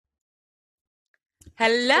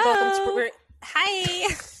Hello.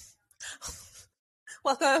 Hi.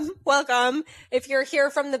 Welcome. If you're here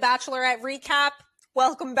from the Bachelorette recap,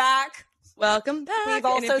 welcome back. Welcome back. We've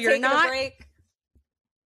also taken a break.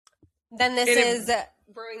 Then this is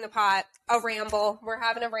Brewing the Pot, a ramble. We're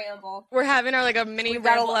having a ramble. We're having a mini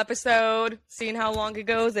ramble episode, seeing how long it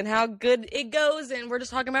goes and how good it goes, and we're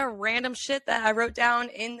just talking about random shit that I wrote down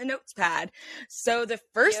in the notes pad. So the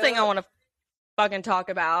first thing I want to fucking talk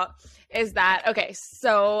about is that, okay,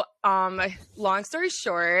 so long story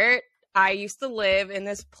short, I used to live in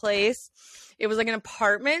this place. It was like an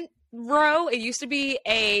apartment row. It used to be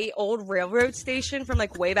a old railroad station from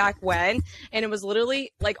way back when, and it was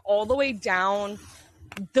literally all the way down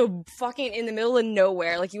the fucking in the middle of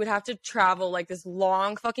nowhere. You would have to travel this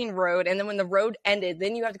long fucking road, and then when the road ended,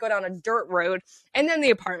 then you have to go down a dirt road and then the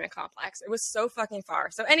apartment complex. It was so fucking far.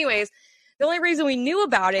 So anyways, the only reason we knew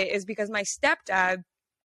about it is because my stepdad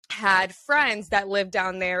had friends that lived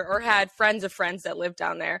down there, or had friends of friends that lived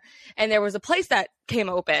down there, and there was a place that came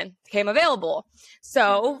available.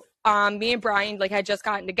 So me and Brian had just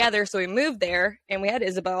gotten together, so we moved there, and we had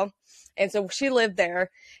Isabel, and so she lived there,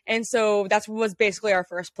 and so that was basically our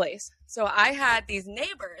first place. So I had these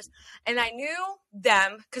neighbors, and I knew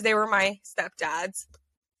them because they were my stepdads,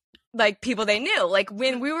 people they knew.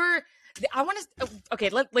 When we were, I want to, okay,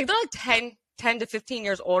 they're 10 to 15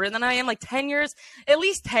 years older than I am, 10 years, at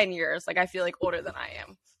least 10 years, I feel older than I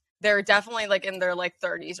am. They're definitely in their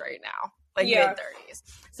 30s right now, mid 30s.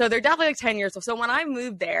 So they're definitely 10 years old. So when I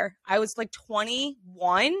moved there, I was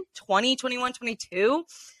 21, 22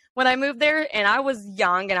 when I moved there, and I was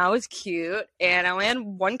young and I was cute, and I had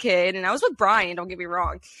one kid, and I was with Brian, don't get me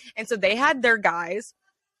wrong. And so they had their guys,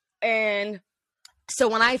 and so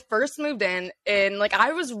when I first moved in, and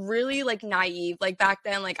I was really naive, back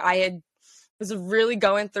then, was really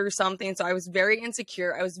going through something, so I was very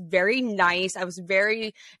insecure. I was very nice. I was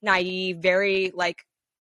very naive, very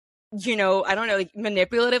I don't know,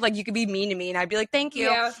 manipulative. You could be mean to me and I'd be thank you.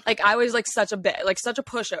 Yeah. I was such a bit, such a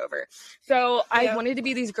pushover. So I wanted to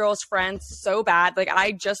be these girls' friends so bad.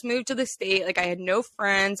 I just moved to the state. I had no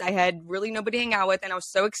friends. I had really nobody to hang out with, and I was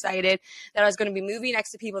so excited that I was going to be moving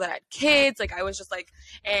next to people that had kids. I was just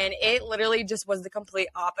and it literally just was the complete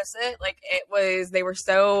opposite. They were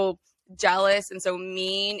so jealous and so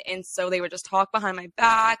mean, and so they would just talk behind my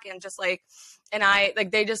back, and just and I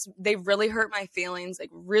they really hurt my feelings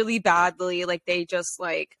really badly. They just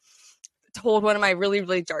told one of my really,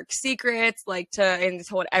 really dark secrets and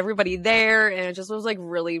told everybody there, and it just was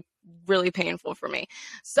really, really painful for me.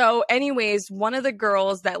 So anyways, one of the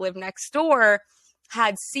girls that lived next door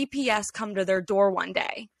had CPS come to their door one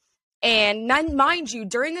day. And mind you,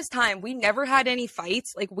 during this time, we never had any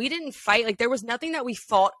fights. We didn't fight. There was nothing that we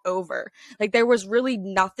fought over. There was really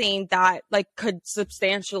nothing that could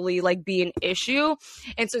substantially be an issue.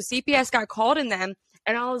 And so CPS got called in them.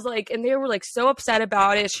 And I was and they were so upset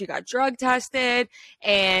about it. She got drug tested,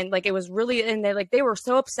 and it was really, and they were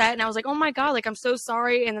so upset. And I was oh my God, I'm so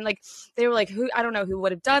sorry. And then they were who, I don't know who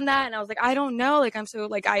would have done that. And I was I don't know. I'm so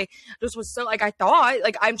I just was so I thought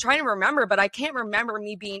I'm trying to remember, but I can't remember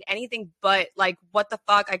me being anything but what the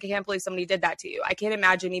fuck? I can't believe somebody did that to you. I can't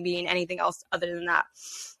imagine me being anything else other than that.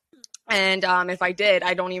 And if I did,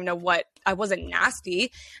 I don't even know what, I wasn't nasty. I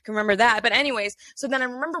can remember that. But anyways, so then I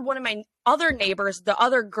remember one of my other neighbors, the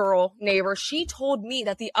other girl neighbor, she told me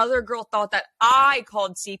that the other girl thought that I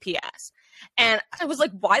called CPS. And I was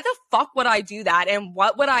why the fuck would I do that? And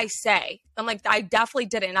what would I say? I'm I definitely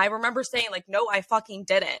didn't. And I remember saying no, I fucking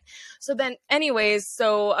didn't. So then anyways,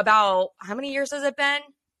 so about how many years has it been?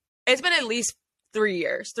 It's been at least 3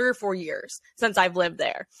 or 4 years since I've lived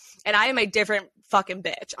there. And I am a different fucking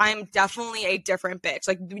bitch. I am definitely a different bitch.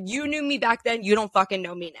 You knew me back then. You don't fucking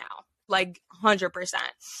know me now. 100%.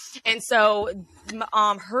 And so,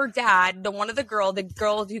 her dad, the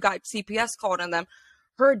girl who got CPS called on them,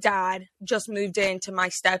 her dad just moved into my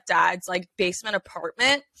stepdad's basement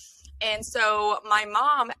apartment. And so my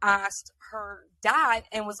mom asked her dad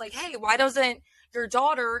and was hey, why doesn't your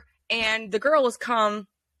daughter and the girls come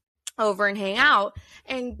over and hang out?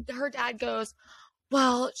 And her dad goes,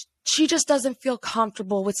 well, she just doesn't feel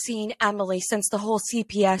comfortable with seeing Emily since the whole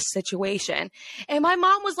CPS situation. And my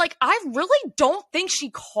mom was I really don't think she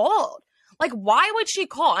called. Why would she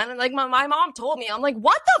call? And my mom told me, I'm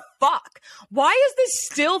what the fuck? Why is this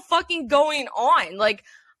still fucking going on?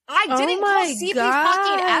 I didn't call CP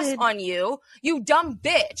fucking S on you, you dumb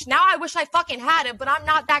bitch. Now I wish I fucking had it, but I'm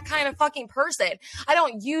not that kind of fucking person. I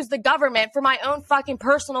don't use the government for my own fucking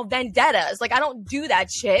personal vendettas. Like, I don't do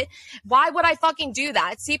that shit. Why would I fucking do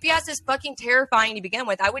that? CPS is fucking terrifying to begin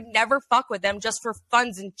with. I would never fuck with them just for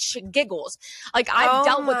funs and giggles. Like, I've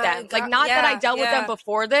dealt with them. Like, not that I dealt with them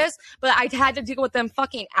before this, but I had to deal with them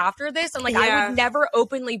fucking after this. And like, I would never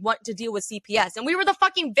openly want to deal with CPS. And we were the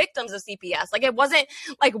fucking victims of CPS. Like, it wasn't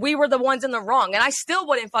like we were the ones in the wrong, and I still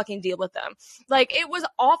wouldn't fucking deal with them. Like, it was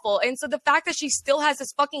awful. And so the fact that she still has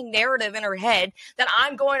this fucking narrative in her head that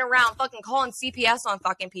I'm going around fucking calling CPS on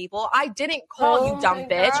fucking people. I didn't call, you dumb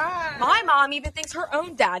bitch. My mom even thinks her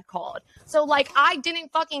own dad called. So like, I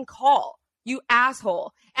didn't fucking call, you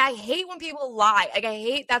asshole. And I hate when people lie.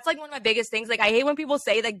 Like, that's like one of my biggest things. Like, I hate when people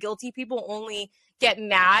say that guilty people only get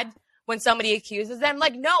mad when somebody accuses them.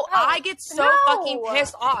 Like, no, I get so fucking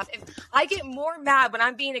pissed off. If I get more mad when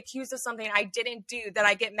I'm being accused of something I didn't do than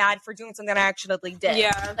I get mad for doing something I actually did.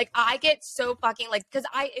 Yeah. Like, I get so fucking, like, because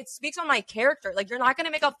it speaks on my character. Like, you're not going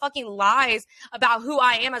to make up fucking lies about who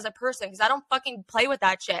I am as a person, because I don't fucking play with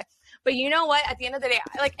that shit. But you know what? At the end of the day,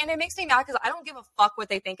 like, and it makes me mad because I don't give a fuck what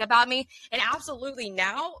they think about me. And absolutely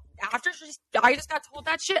now, after I just got told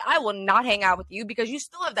that shit, I will not hang out with you because you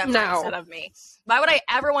still have that mindset of me. Why would I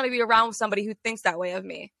ever want to be around somebody who thinks that way of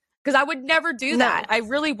me? Because I would never do that. I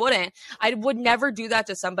really wouldn't. I would never do that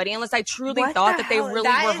to somebody unless I truly thought that they really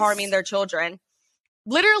were harming their children.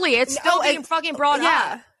 Literally, it's still being fucking brought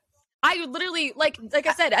up. I would literally, like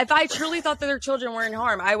I said, if I truly thought that their children were in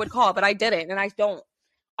harm, I would call, but I didn't, and I don't.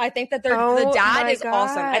 I think that the dad is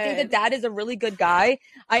awesome. I think the dad is a really good guy.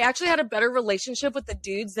 I actually had a better relationship with the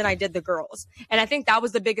dudes than I did the girls. And I think that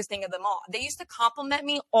was the biggest thing of them all. They used to compliment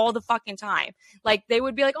me all the fucking time. Like, they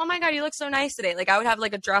would be like, oh my God, you look so nice today. Like, I would have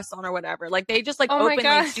like a dress on or whatever. Like, they just like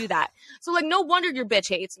openly do that. So like, no wonder your bitch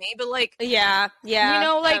hates me. But like, you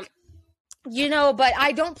know, like, you know, but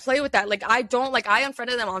I don't play with that. Like, I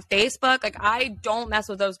unfriended them on Facebook. Like, I don't mess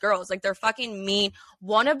with those girls. Like, they're fucking mean.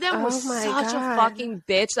 One of them was such a fucking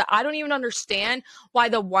bitch that I don't even understand why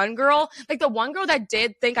the one girl that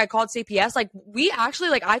did think I called CPS, like, we actually,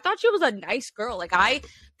 like, I thought she was a nice girl. Like, I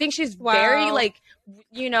think she's very, like,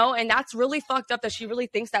 you know, and that's really fucked up that she really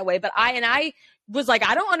thinks that way. But I was like,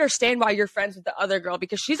 I don't understand why you're friends with the other girl,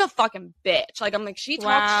 because she's a fucking bitch. Like, I'm like, she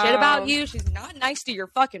talks shit about you. She's not nice to your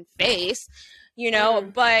fucking face, you know,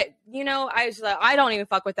 but, you know, I was like, I don't even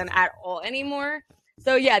fuck with them at all anymore.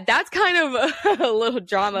 So yeah, that's kind of a little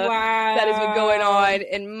drama that has been going on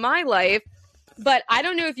in my life. But I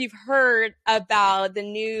don't know if you've heard about the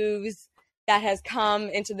news that has come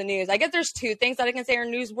into the news. I guess there's two things that I can say are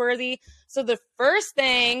newsworthy. So the first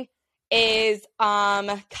thing is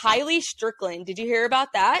Kylie Strickland. Did you hear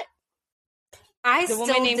about that? The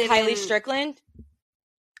woman named Kylie Strickland.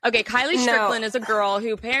 Okay, Kylie Strickland is a girl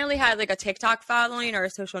who apparently had like a TikTok following or a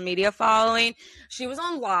social media following. She was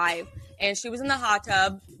on live and she was in the hot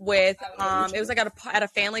tub with it was like at a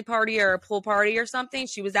family party or a pool party or something.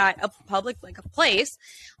 She was at a public, like a place,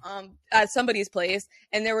 at somebody's place,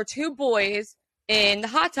 and there were two boys in the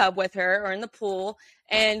hot tub with her or in the pool,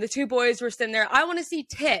 and the two boys were sitting there. I want to see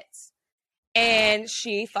tits. And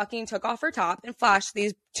she fucking took off her top and flashed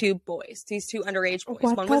these two boys, these two underage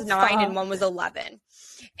boys. One was 9 and one was 11.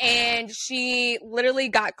 And she literally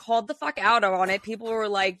got called the fuck out on it. People were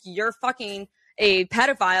like, you're fucking a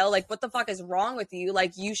pedophile. Like, what the fuck is wrong with you?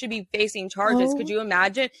 Like, you should be facing charges. Could you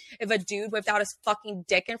imagine if a dude whipped out his fucking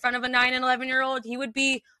dick in front of a 9 and 11-year-old? He would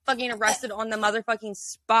be fucking arrested on the motherfucking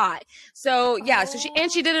spot. So, yeah. So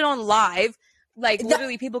she did it on live. Like,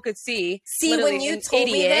 literally people could see. See, when you told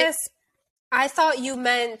me this, I thought you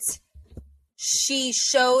meant she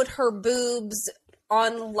showed her boobs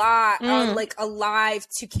on like a live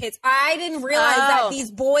to kids. I didn't realize that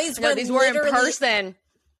these boys were in person.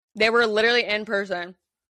 They were literally in person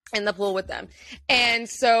in the pool with them. And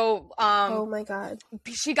so oh my God.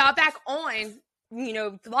 She got back on, you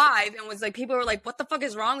know, live, and was like, people were like, what the fuck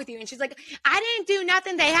is wrong with you? And she's like, I didn't do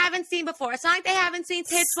nothing they haven't seen before. It's not like they haven't seen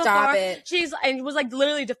tits before. And was like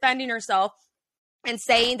literally defending herself and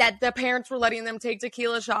saying that the parents were letting them take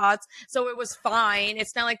tequila shots, so it was fine.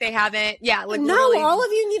 It's not like they haven't. Yeah, like all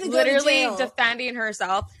of you need to go to jail. Literally defending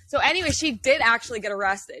herself. So anyway, she did actually get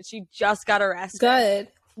arrested. She just got arrested. Good.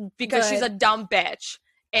 Because she's a dumb bitch.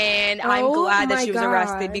 And I'm glad that she was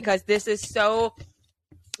arrested, because this is so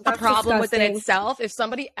a problem within itself. If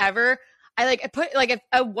somebody ever...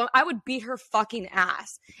 I would beat her fucking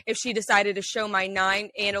ass if she decided to show my 9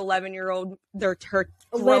 and 11-year-old her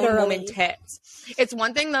grown woman tits. It's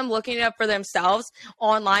one thing them looking it up for themselves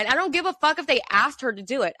online. I don't give a fuck if they asked her to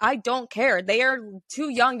do it. I don't care. They are too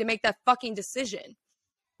young to make that fucking decision.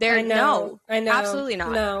 I know. Absolutely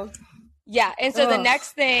not. No. Yeah, and so the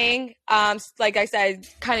next thing, like I said,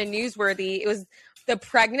 kind of newsworthy, it was the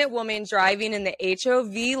pregnant woman driving in the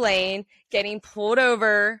HOV lane getting pulled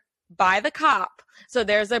over by the cop. So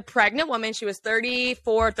there's a pregnant woman. She was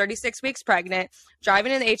 34, 36 weeks pregnant,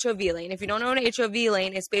 driving in the HOV lane. If you don't know what an HOV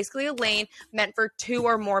lane, it's basically a lane meant for 2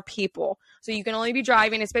 or more people. So you can only be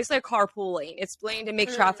driving. It's basically a carpool lane. It's lane to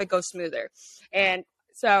make traffic go smoother. And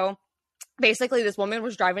so basically this woman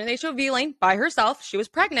was driving in the HOV lane by herself. She was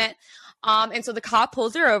pregnant. And so the cop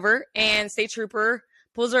pulls her over, and state trooper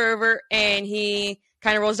pulls her over, and he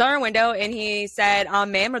kind of rolls down her window, and he said,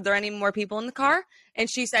 ma'am, are there any more people in the car? And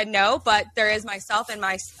she said, no, but there is myself and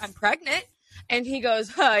I'm pregnant. And he goes,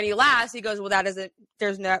 huh, and he laughs. He goes, well,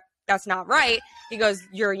 that's not right. He goes,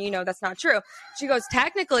 that's not true. She goes,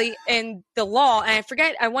 technically in the law, and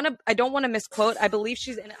I don't want to misquote. I'm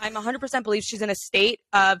 100% believe she's in a state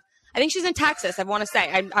of, I think she's in Texas. I want to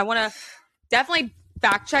say, I want to definitely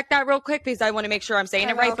fact check that real quick because I want to make sure I'm saying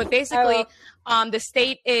it right. But basically, the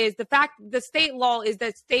state law is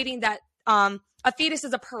that stating that a fetus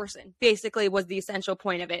is a person, basically, was the essential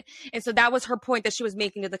point of it. And so that was her point that she was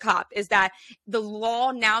making to the cop, is that the law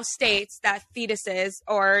now states that fetuses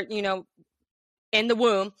or, in the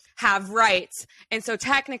womb have rights. And so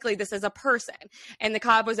technically this is a person. And the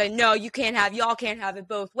cop was like, no, y'all can't have it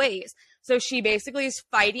both ways. So she basically is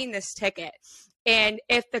fighting this ticket. And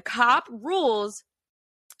if the cop rules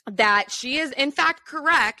that she is in fact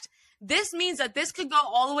correct, this means that this could go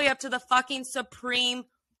all the way up to the fucking Supreme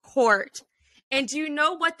Court. And do you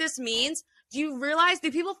know what this means? Do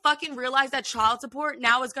people fucking realize that child support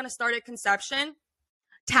now is going to start at conception?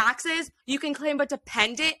 Taxes, you can claim a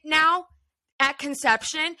dependent now at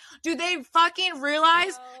conception. Do they fucking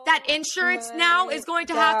realize that insurance now is going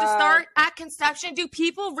to have to start at conception? Do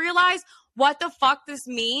people realize what the fuck this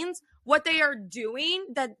means? What they are doing?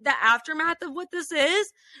 The aftermath of what this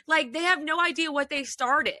is? Like, they have no idea what they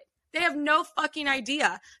started. They have no fucking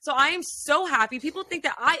idea. So I am so happy. People think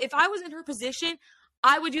that if I was in her position,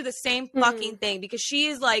 I would do the same fucking thing, because she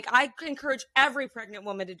is like, I encourage every pregnant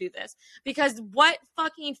woman to do this, because what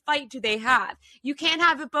fucking fight do they have? You can't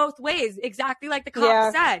have it both ways. Exactly like the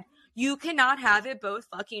cop said, you cannot have it both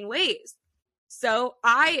fucking ways. So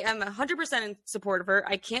I am 100% in support of her.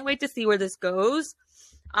 I can't wait to see where this goes.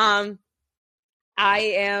 I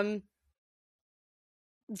am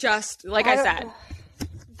just, like I said,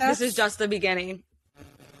 this is just the beginning.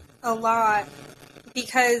 A lot.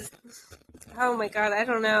 Because, oh my God, I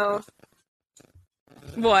don't know.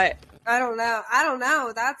 What? I don't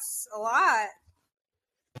know. That's a lot.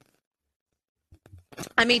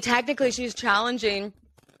 I mean, technically she's challenging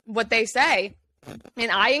what they say.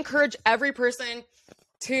 And I encourage every person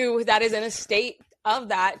that is in a state of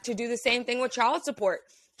that to do the same thing with child support.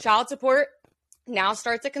 Child support now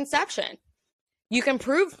starts at conception. You can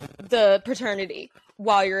prove the paternity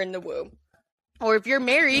while you're in the womb. Or if you're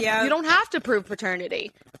married, you don't have to prove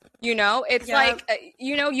paternity. It's like,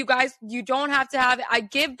 you guys, you don't have to have it. I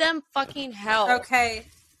give them fucking hell. Okay.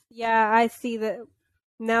 Yeah, I see that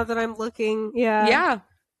now that I'm looking. Yeah. Yeah.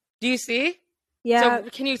 Do you see? Yeah. So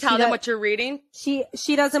can you tell them what you're reading? She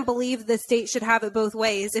doesn't believe the state should have it both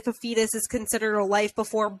ways. If a fetus is considered a life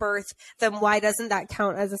before birth, then why doesn't that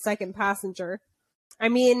count as a second passenger? I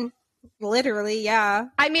mean, literally, yeah.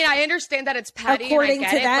 I mean, I understand that it's petty. According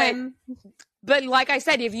to them. But like I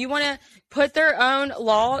said, if you want to put their own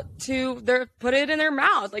law put it in their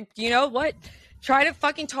mouth. Like, you know what? Try to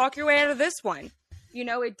fucking talk your way out of this one.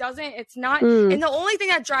 It's not. And the only thing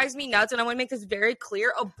that drives me nuts, and I want to make this very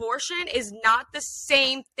clear, abortion is not the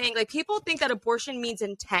same thing. Like, people think that abortion means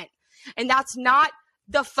intent, and that's not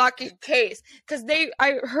the fucking case. Because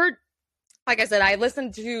I heard, like I said, I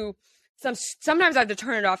listened to sometimes I have to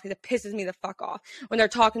turn it off because it pisses me the fuck off when they're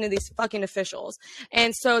talking to these fucking officials.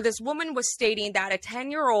 And so this woman was stating that a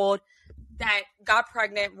 10-year-old that got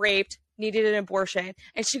pregnant, raped, needed an abortion.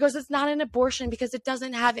 And she goes, it's not an abortion because it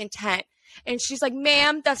doesn't have intent. And she's like,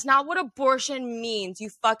 ma'am, that's not what abortion means, you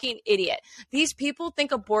fucking idiot. These people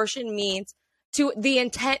think abortion means the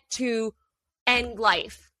intent to end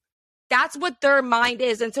life. That's what their mind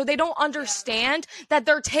is. And so they don't understand that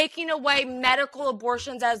they're taking away medical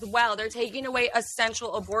abortions as well. They're taking away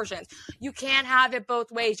essential abortions. You can't have it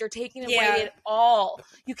both ways. You're taking away it all.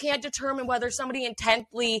 You can't determine whether somebody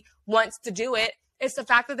intently wants to do it. It's the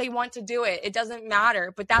fact that they want to do it. It doesn't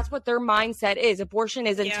matter. But that's what their mindset is. Abortion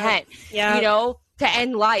is intent, to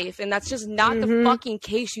end life. And that's just not the fucking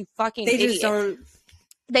case, you fucking idiot.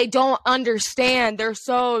 They don't understand. They're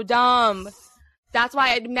so dumb. That's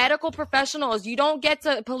why medical professionals, you don't get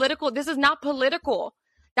to political. This is not political.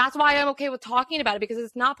 That's why I'm okay with talking about it, because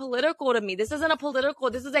it's not political to me. This isn't a political,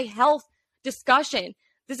 this is a health discussion.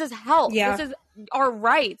 This is health. Yeah. This is our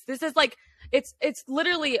rights. This is like, it's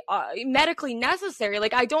literally medically necessary.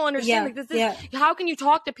 Like, I don't understand. Like, this is, how can you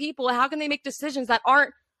talk to people? How can they make decisions that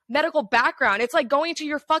aren't medical background? It's like going to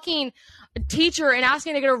your fucking teacher and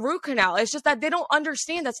asking to get a root canal. It's just that they don't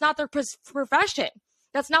understand. That's not their profession.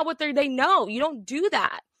 That's not what they know. You don't do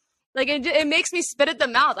that. Like, it makes me spit at the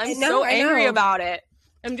mouth. I'm so angry about it.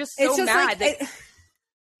 I'm just so mad. Like,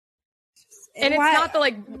 and it's not the,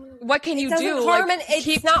 like, what can you do? Like,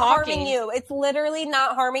 it's not harming you. It's literally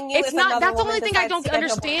not harming you. It's not. That's the only thing I don't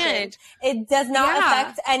understand. It does not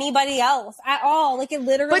affect anybody else at all. Like, it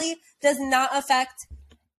literally does not affect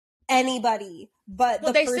anybody. But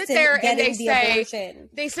the person getting the abortion.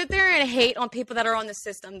 They sit there and hate on people that are on the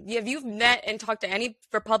system. If you've met and talked to any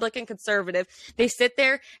Republican conservative, they sit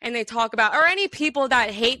there and they talk about, or any people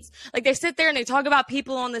that hates, like, they sit there and they talk about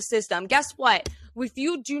people on the system. Guess what? If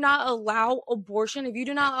you do not allow abortion, if you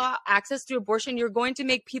do not allow access to abortion, you're going to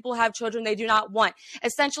make people have children they do not want.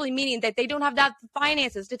 Essentially meaning that they don't have that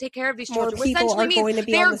finances to take care of these children. Which essentially means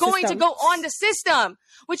they're going to go on the system,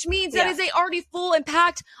 which means that is a already full and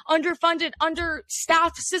packed, underfunded,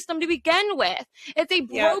 understaffed system to begin with. It's a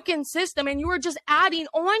broken system, and you are just adding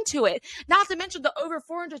on to it. Not to mention the over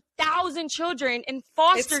 400,000 children in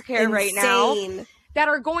foster care right now that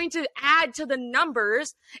are going to add to the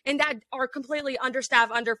numbers, and that are completely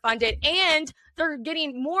understaffed, underfunded, and they're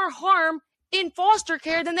getting more harm in foster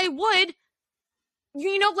care than they would.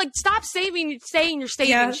 You know, like, stop saying you're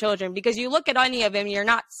saving children, because you look at any of them, you're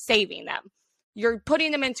not saving them. You're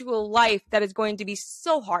putting them into a life that is going to be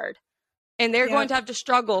so hard, and they're going to have to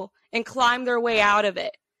struggle and climb their way out of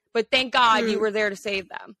it. But thank God you were there to save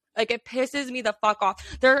them. Like, it pisses me the fuck off.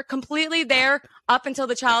 They're completely there up until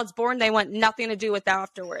the child's born. They want nothing to do with that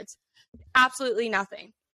afterwards. Absolutely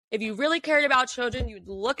nothing. If you really cared about children, you'd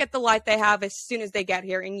look at the life they have as soon as they get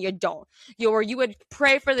here, and you don't. You would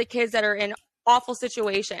pray for the kids that are in awful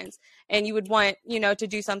situations, and you would want, to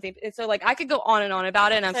do something. And so, like, I could go on and on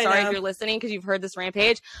about it, and I'm sorry if you're listening because you've heard this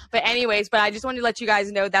rampage. But anyways, I just wanted to let you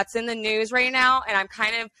guys know that's in the news right now, and I'm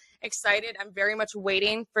kind of excited. I'm very much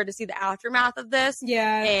waiting to see the aftermath of this.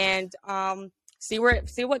 Yeah. And see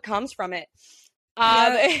what comes from it. All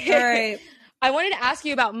right. I wanted to ask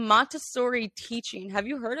you about Montessori teaching. Have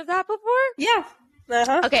you heard of that before? Yeah.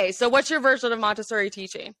 Uh-huh. Okay, so what's your version of Montessori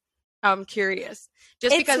teaching? I'm curious.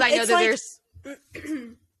 Just because I know that there's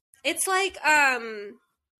it's like kind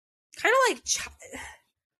of like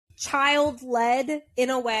child-led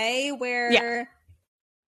in a way where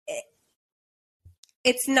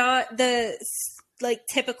it's not the, like,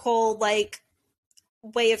 typical, like,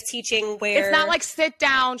 way of teaching where it's not like sit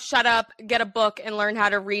down, shut up, get a book, and learn how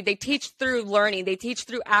to read. They teach through learning. They teach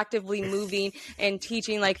through actively moving and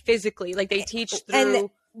teaching, like, physically. Like, they teach through, and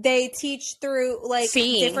they teach through, like,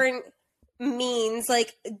 seeing different means,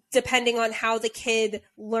 like, depending on how the kid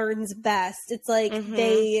learns best. It's like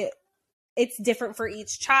it's different for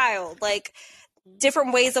each child, like,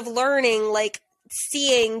 different ways of learning, like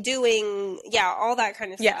seeing, doing, all that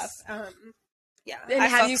kind of stuff. And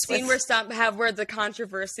have you seen where the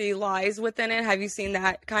controversy lies within it? Have you seen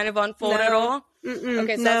that kind of unfold at all?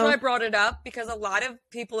 Okay, so that's why I brought it up, because a lot of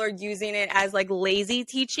people are using it as, like, lazy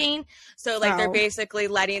teaching. So, like, they're basically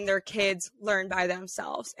letting their kids learn by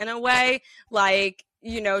themselves in a way, like,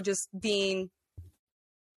 just being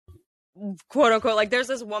quote unquote, like, there's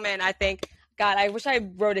this woman, I think, God, I wish I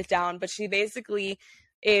wrote it down, but she basically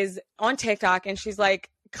is on TikTok, and she's, like,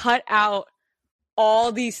 cut out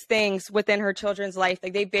all these things within her children's life.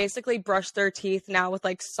 Like, they basically brush their teeth now with,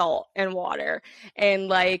 like, salt and water, and,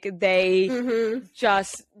 like, they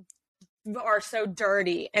just are so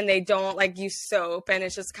dirty, and they don't, like, use soap, and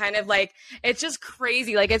it's just kind of like, it's just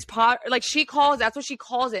crazy. Like, it's that's what she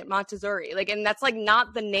calls it, Montessori, like, and that's, like,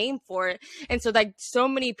 not the name for it. And so, like, so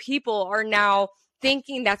many people are now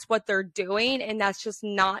thinking that's what they're doing, and that's just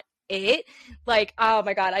not it. Like, oh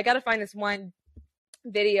my God, I gotta find this one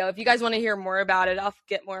video. If you guys want to hear more about it, I'll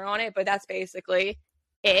get more on it, but that's basically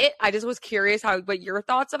it. I just was curious what your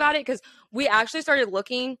thoughts about it, because we actually started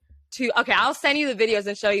looking to, okay, I'll send you the videos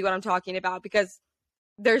and show you what I'm talking about, because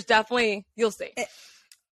there's definitely, you'll see.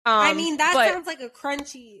 I mean, that sounds like a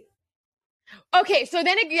crunchy. Okay, so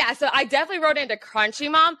then, so I definitely wrote into Crunchy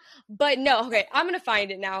Mom, but no, okay, I'm going to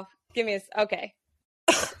find it now. Give me okay.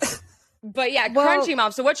 But yeah, Crunchy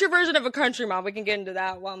Mom. So what's your version of a Crunchy Mom? We can get into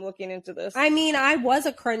that while I'm looking into this. I mean, I was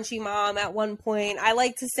a Crunchy Mom at one point. I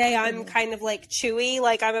like to say I'm kind of like Chewy,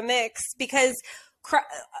 like I'm a mix, because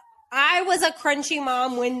I was a Crunchy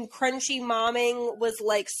Mom when Crunchy Momming was,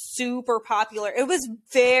 like, super popular. It was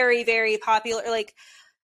very, very popular. Like,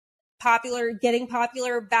 getting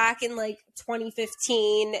popular back in like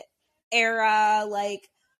 2015 era. Like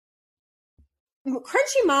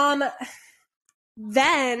Crunchy Mom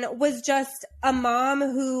then was just a mom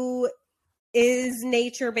who is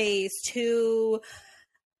nature based, who,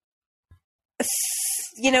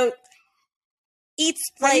 you know, eats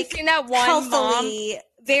like that one healthily, mom?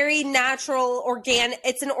 Very natural, organic.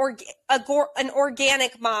 It's an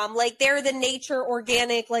organic mom. Like they're the nature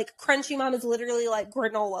organic. Like Crunchy Mom is literally like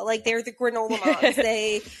granola. Like they're the granola moms.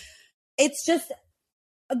 It's just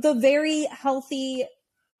the very healthy,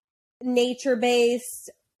 nature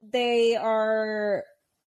based. They are.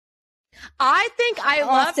 I think I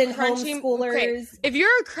love crunchy homeschoolers. Okay. If you're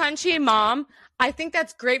a crunchy mom, I think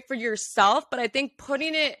that's great for yourself. But I think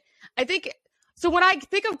so. When I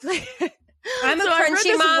think of I'm a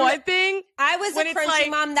crunchy mom. One thing, I was a crunchy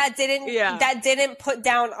mom that didn't put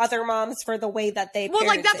down other moms for the way that they. Well,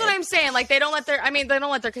 like that's what I'm saying. Like they don't let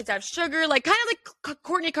their kids have sugar. Like kind of like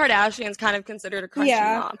Kourtney Kardashian's kind of considered a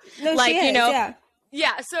crunchy mom. No, like she is,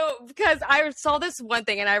 Yeah, so because I saw this one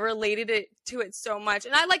thing and I related it to it so much.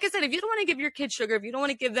 And like I said, if you don't want to give your kids sugar, if you don't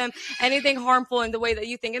want to give them anything harmful in the way that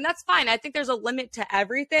you think, and that's fine. I think there's a limit to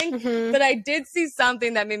everything. Mm-hmm. But I did see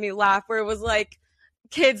something that made me laugh where it was like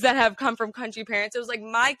kids that have come from country parents. It was like,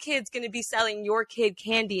 my kid's going to be selling your kid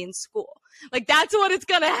candy in school. Like, that's what it's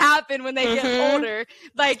going to happen when they get older.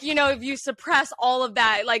 Like, if you suppress all of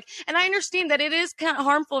that, like, and I understand that it is kind of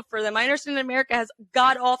harmful for them. I understand that America has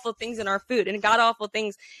god-awful things in our food and god-awful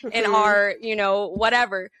things in our,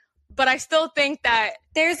 whatever. But I still think that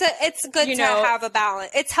it's good to have a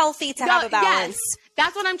balance. It's healthy to have a balance. Yes,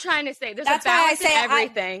 that's what I'm trying to say. There's a balance in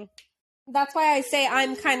everything. That's why I say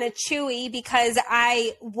I'm kind of chewy, because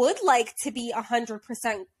I would like to be 100%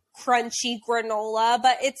 crunchy granola,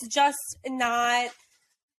 but it's just not.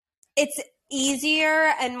 It's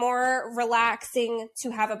easier and more relaxing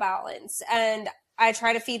to have a balance. And I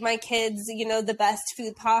try to feed my kids, the best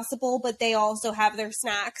food possible, but they also have their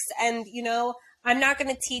snacks. And, I'm not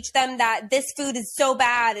going to teach them that this food is so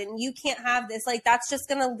bad and you can't have this. Like, that's just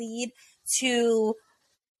going to lead to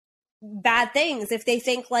bad things. If they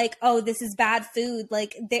think like, oh, this is bad food,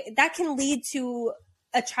 like that can lead to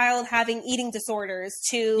a child having eating disorders,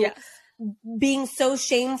 to being so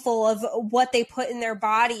shameful of what they put in their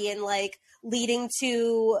body, and like leading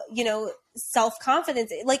to,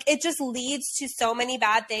 self-confidence. Like it just leads to so many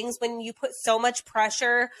bad things when you put so much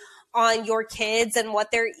pressure on your kids and what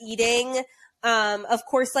they're eating. Of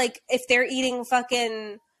course, like if they're eating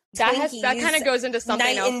fucking Twinkies that kind of goes into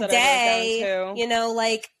something else that day, I wrote down too.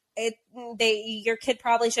 Like your kid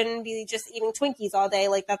probably shouldn't be just eating Twinkies all day.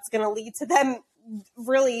 Like that's going to lead to them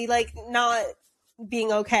really like not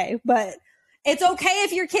being okay. But it's okay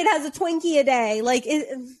if your kid has a Twinkie a day. Like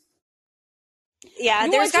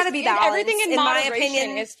there's got to be balance. Everything in my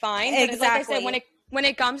opinion is fine. Exactly. But like I said, when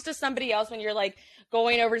it comes to somebody else, when you're like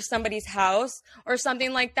going over to somebody's house or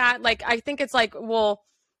something like that, like I think it's like, well,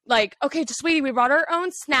 like, okay, sweetie, we brought our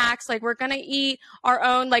own snacks. Like, we're going to eat our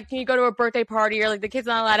own, like, can you go to a birthday party, or like the kid's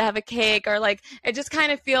not allowed to have a cake, or like, it just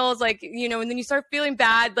kind of feels like, and then you start feeling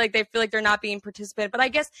bad. Like they feel like they're not being participated. But I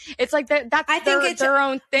guess it's like that's their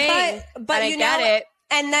own thing. But I get it.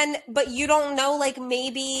 And then, but you don't know, like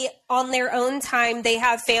maybe on their own time, they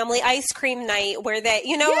have family ice cream night where they,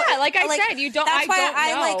 Yeah, like I said, you don't, that's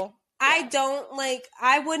I don't know.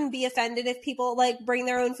 I wouldn't be offended if people like bring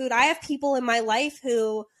their own food. I have people in my life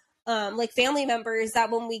who, like family members,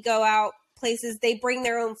 that when we go out places, they bring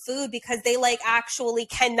their own food because they like actually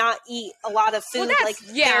cannot eat a lot of food.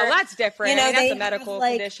 Well, that's different. That's a medical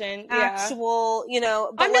condition. Actual,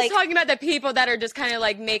 but I'm just talking about the people that are just kind of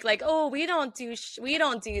like make like, oh, we don't do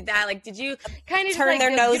that. Like, did you kind of turn their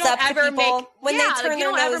nose up to people when they turn their nose up? You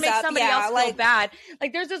don't ever make somebody else feel bad.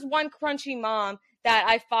 Like, there's this one crunchy mom that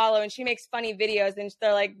I follow, and she makes funny videos, and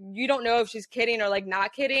they're like, you don't know if she's kidding or like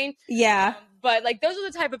not kidding. Yeah. But like, those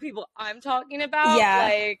are the type of people I'm talking about. Yeah.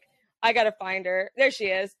 Like, I gotta find her. There she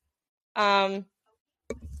is. We've been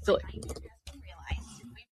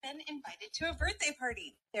invited to a birthday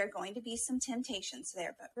party. There are going to be some temptations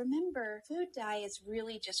there, but remember, food dye is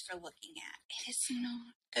really just for looking at. It is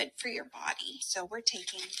not good for your body. So we're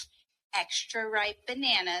taking extra ripe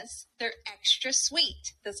bananas. They're extra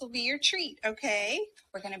sweet. This will be your treat, okay?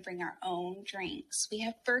 We're going to bring our own drinks. We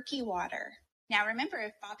have Berkey water. Now remember,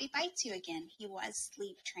 if Bobby bites you again, he was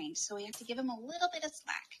sleep trained, so we have to give him a little bit of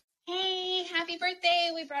slack. Hey, happy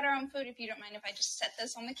birthday. We brought our own food. If you don't mind if I just set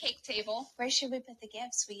this on the cake table. Where should we put the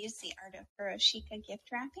gifts? We use the Art of Furoshika gift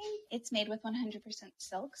wrapping. It's made with 100%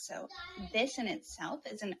 silk, so this in itself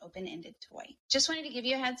is an open-ended toy. Just wanted to give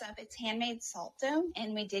you a heads up. It's handmade salt dough,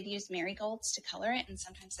 and we did use marigolds to color it, and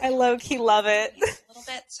sometimes I low-key love it. A little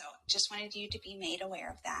bit, so just wanted you to be made aware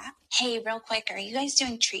of that. Hey, real quick, are you guys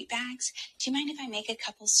doing treat bags? Do you mind if I make a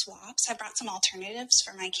couple swaps? I brought some alternatives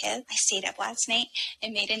for my kid. I stayed up last night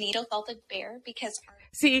and made a needle felted bear because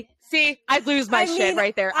See, I'd lose my shit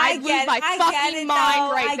right there. I'd lose my fucking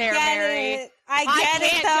mind right there, Mary. I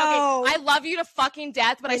get it, though. I love you to fucking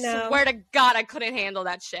death, but I swear to God, I couldn't handle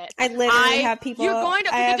that shit. I literally have people. You're going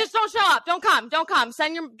to just don't show up. Don't come.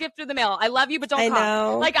 Send your gift through the mail. I love you, but don't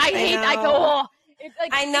come. Like I go. Oh.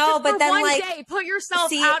 I know, but then one like day, put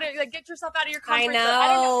yourself out of get yourself out of your comfort zone.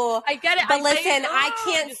 I know. I get it. But listen,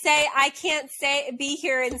 I can't be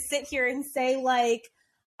here and sit here and say like,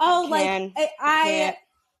 oh,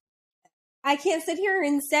 I can't sit here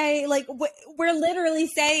and say like we're literally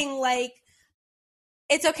saying like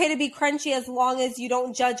it's okay to be crunchy as long as you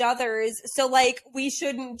don't judge others. So like we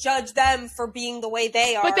shouldn't judge them for being the way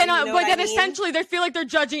they are. But then, essentially they feel like they're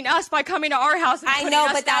judging us by coming to our house and putting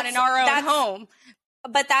us down in our own home.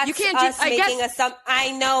 But that's us making assumptions.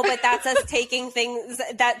 I know, but that's us taking things.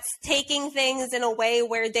 That's taking things in a way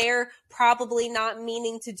where they're probably not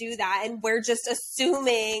meaning to do that, and we're just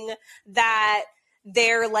assuming that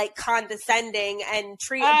they're like condescending and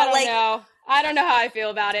treat. I don't know how I feel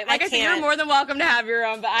about it. Like I said, you're more than welcome to have your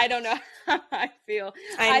own, but I don't know how I feel.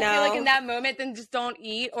 I feel like in that moment, then just don't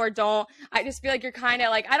eat or don't. I just feel like you're kind of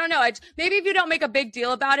like, I don't know. Maybe if you don't make a big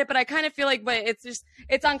deal about it, but I kind of feel like, but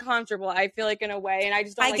it's uncomfortable. I feel like in a way, and I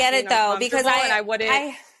just don't like get it though, because I wouldn't.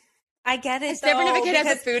 I get it. It's different if a kid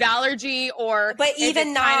has a food allergy or. But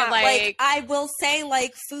even not kind of like I will say,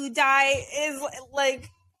 like food dye is like.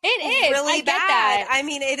 It is really bad. That. I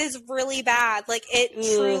mean, it is really bad. Like it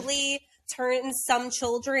truly turns some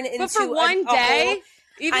children into. But for one day,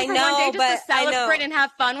 one day, just to celebrate and have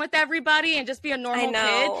fun with everybody and just be a normal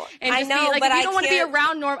kid. And just be like, if you don't want to be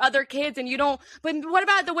around other kids, and you don't. But what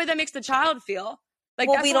about the way that makes the child feel? Like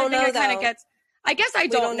that's we don't know. It kind of gets. I guess I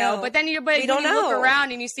don't know. But then you look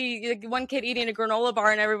around and you see like, one kid eating a granola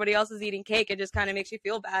bar and everybody else is eating cake. It just kind of makes you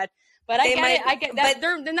feel bad. But I get that.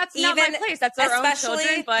 Then that's not my place. That's their own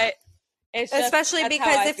children. But it's just, especially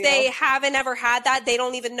because if they haven't ever had that, they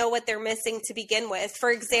don't even know what they're missing to begin with. For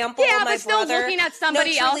example, my still brother, looking at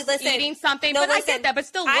somebody else eating something. I get that, but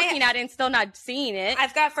still looking at it and still not seeing it.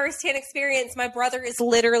 I've got firsthand experience. My brother is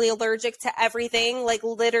literally allergic to everything, like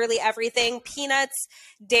literally everything. Peanuts,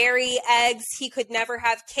 dairy, eggs. He could never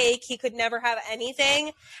have cake. He could never have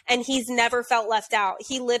anything. And he's never felt left out.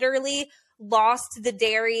 He literally lost the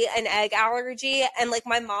dairy and egg allergy. And like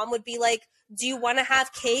my mom would be like, do you want to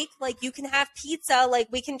have cake? Like you can have pizza. Like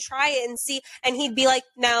we can try it and see. And he'd be like,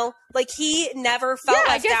 no, like he never felt left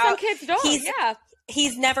out. I guess some kids don't.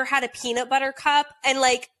 He's never had a peanut butter cup. And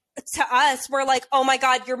like to us, we're like, oh my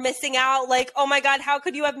God, you're missing out. Like, oh my God, how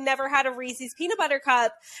could you have never had a Reese's peanut butter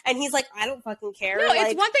cup? And he's like, I don't fucking care. No,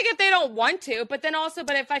 it's one thing if they don't want to, but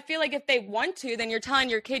if I feel like if they want to, then you're telling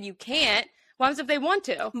your kid you can't. What happens if they want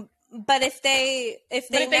to? But if they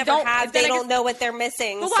never have, they don't know what they're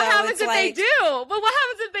missing. But what happens if they do? But what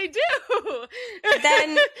happens if they do?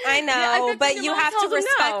 Then I know, but you have to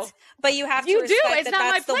respect. No. But you have to respect that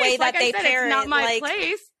that's the way that they parent. It's not my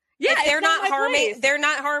place. Yeah, if they're not harming. They're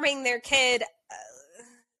not harming their kid.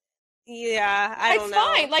 I don't know.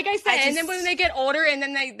 It's fine, like I said. And then when they get older, and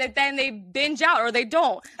then they binge out or they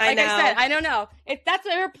don't. Like I said, I don't know. If that's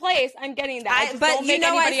their place, I'm getting that. Don't make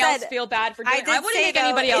anybody else feel bad for doing it. I wouldn't make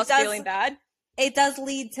anybody else feeling bad. It does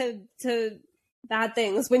lead to bad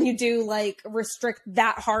things when you do like restrict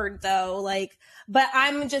that hard though. Like, but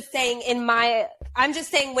I'm just saying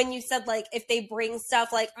when you said like if they bring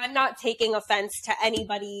stuff, like I'm not taking offense to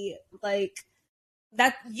anybody like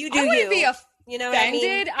that. You do you. You know what I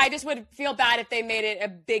mean? I just would feel bad if they made it a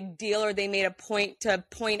big deal or they made a point to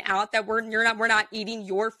point out that we're not eating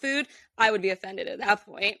your food. I would be offended at that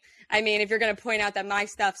point. I mean, if you're going to point out that my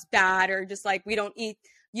stuff's bad or just like we don't eat,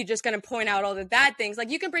 you're just going to point out all the bad things.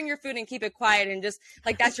 Like you can bring your food and keep it quiet and just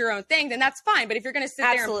like that's your own thing, then that's fine. But if you're going to sit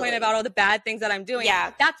there and point about all the bad things that I'm doing,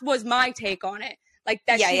 that was my take on it. Like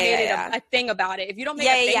that she made it a thing about it. If you don't make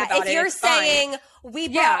a thing about it, if you're saying we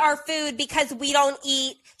brought our food because we don't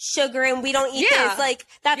eat sugar and we don't eat this, like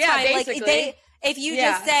that's fine. Basically. Like if you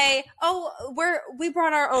just say, oh, we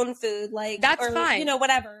brought our own food, like that's fine. You know,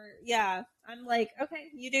 whatever. Yeah, I'm like, okay,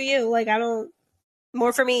 you do you. Like I don't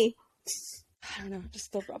more for me. I don't know. It just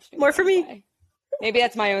still rubs me more for me. Maybe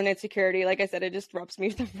that's my own insecurity. Like I said, it just rubs me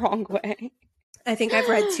the wrong way. I think I've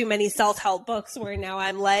read too many self-help books where now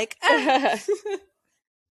I'm like,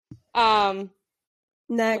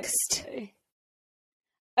 next.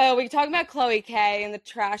 Oh, we talking about Chloe K and the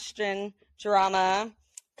Trashton drama,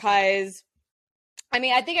 because I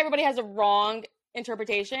mean, I think everybody has a wrong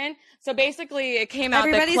interpretation. So basically, it came out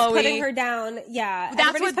Everybody's that Chloe putting her down. Yeah,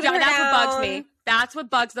 that's what bugs me. That's what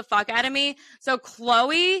bugs the fuck out of me. So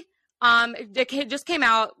Chloe, it just came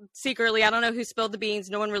out secretly. I don't know who spilled the beans.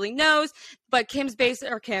 No one really knows. But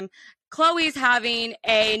Chloe's having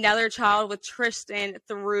another child with Tristan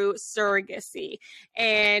through surrogacy.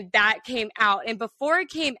 And that came out. And before it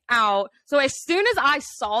came out, so as soon as I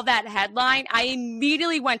saw that headline, I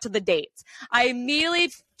immediately went to the dates. I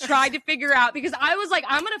immediately tried to figure out, because I was like,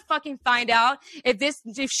 I'm going to fucking find out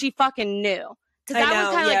if she fucking knew. Because that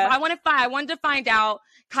was kind of like, I wanted to find out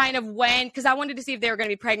kind of when, because I wanted to see if they were going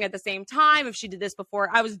to be pregnant at the same time, if she did this before.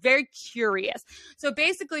 I was very curious. So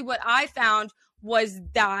basically what I found was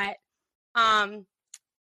that,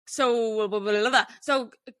 so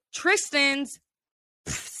Tristan's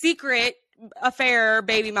secret affair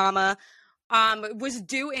baby mama, was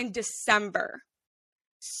due in December.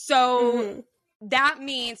 So that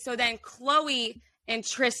means, so then Chloe and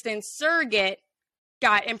Tristan's surrogate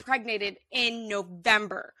got impregnated in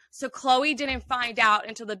November. So Chloe didn't find out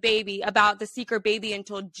about the secret baby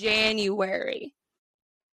until January.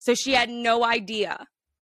 So she had no idea.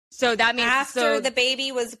 So that means after the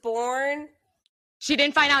baby was born, she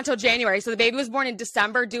didn't find out until January. So the baby was born in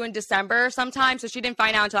December, due in December sometime. So she didn't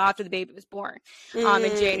find out until after the baby was born,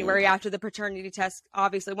 in January, after the paternity test,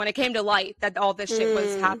 obviously, when it came to light that all this shit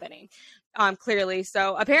was happening. Clearly.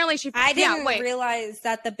 So apparently I didn't realize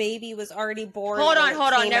that the baby was already born. Hold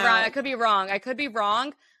on. Never mind. I could be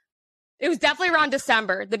wrong. It was definitely around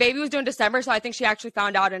December. The baby was due in December, so I think she actually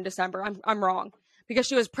found out in December. I'm wrong. Because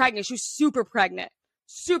she was pregnant. She was super pregnant.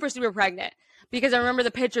 Super, super pregnant. Because I remember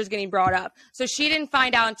the pictures getting brought up. So she didn't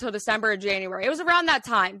find out until December or January. It was around that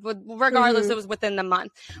time. But regardless, it was within the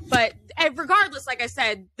month. But regardless, like I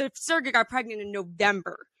said, the surrogate got pregnant in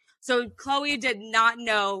November. So Chloe did not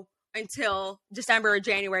know until December or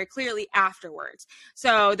January, clearly afterwards.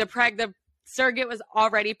 So the surrogate was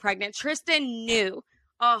already pregnant. Tristan knew,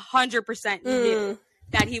 100% knew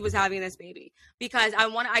that he was having this baby, because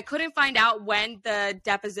I couldn't find out when the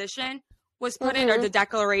deposition was put in, or the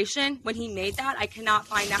declaration when he made that. I cannot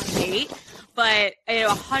find that date, but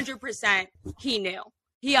 100% he knew.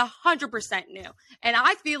 He 100% knew. And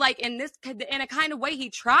I feel like in a kind of way, he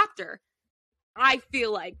trapped her. I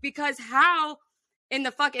feel like, because how in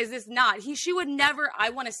the fuck is this not? She would never, I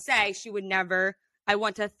want to think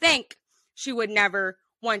she would never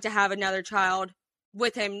want to have another child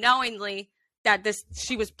with him, knowingly that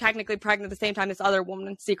she was technically pregnant at the same time this other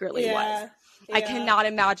woman secretly was. Yeah. I cannot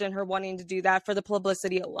imagine her wanting to do that for the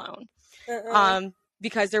publicity alone.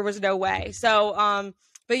 Because there was no way. So,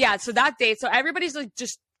 but yeah, so that date, so everybody's like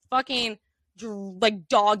just fucking like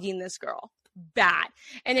dogging this girl bad.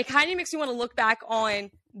 And it kind of makes me want to look back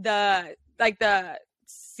on the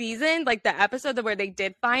season, like the episode where they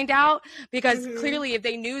did find out, because clearly if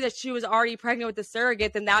they knew that she was already pregnant with the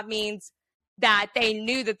surrogate, then that means that they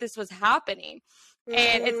knew that this was happening.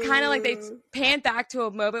 And it's kind of like they pan back to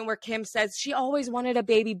a moment where Kim says she always wanted a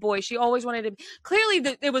baby boy. She always wanted to.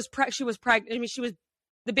 Clearly, she was pregnant. I mean,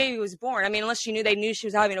 the baby was born. I mean, unless they knew she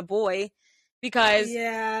was having a boy, because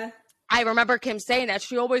I remember Kim saying that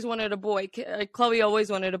she always wanted a boy. Chloe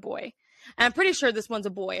always wanted a boy. And I'm pretty sure this one's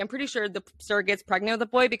a boy. I'm pretty sure the surrogate's pregnant with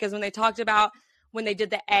a boy, because when they talked about when they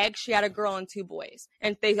did the egg, she had a girl and 2 boys,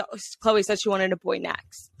 and Chloe said she wanted a boy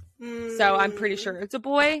next. So I'm pretty sure it's a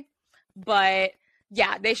boy, but.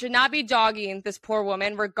 Yeah, they should not be dogging this poor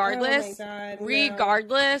woman, regardless. Oh my God,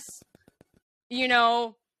 regardless, you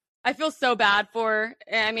know, I feel so bad for her.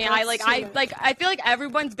 I mean, I feel like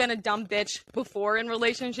everyone's been a dumb bitch before in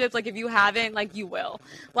relationships. Like, if you haven't, like, you will.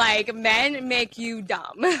 Like, men make you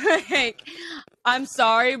dumb. Like, I'm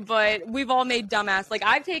sorry, but we've all made dumbass. Like,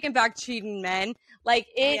 I've taken back cheating men. Like,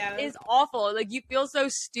 it is awful. Like, you feel so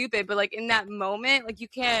stupid, but like in that moment, like, you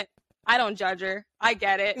can't. I don't judge her. I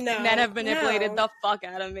get it. No, men have manipulated the fuck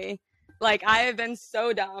out of me. Like, I have been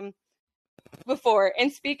so dumb before.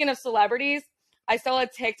 And speaking of celebrities, I saw a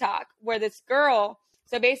TikTok where this girl,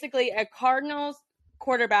 so basically a Cardinals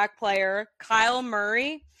quarterback player, Kyle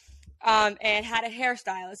Murray, and had a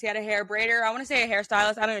hairstylist. He had a hair braider. I want to say a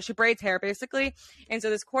hairstylist. I don't know. She braids hair, basically. And so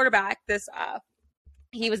this quarterback,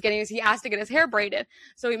 he asked to get his hair braided.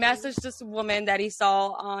 So he messaged this woman that he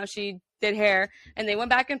saw, she did hair, and they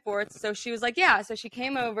went back and forth. So she was like, yeah. So she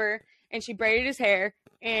came over and she braided his hair,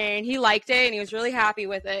 and he liked it, and he was really happy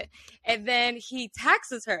with it. And then he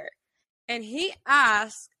texts her, and he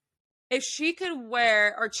asks if she could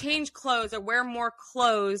wear or change clothes or wear more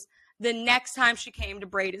clothes the next time she came to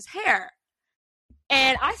braid his hair.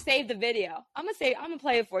 And I saved the video. I'm gonna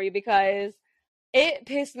play it for you because it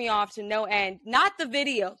pissed me off to no end. Not the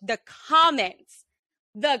video, the comments.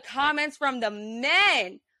 The comments from the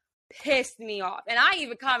men pissed me off. And I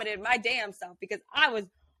even commented my damn self because I was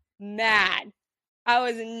mad. I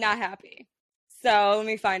was not happy. So let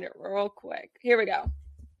me find it real quick. Here we go.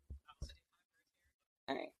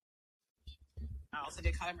 All right. I also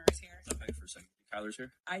did Kyler Murray's hair. Stop back for a second. Kyler's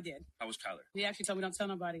here? I did. How was Kyler? He actually told me don't tell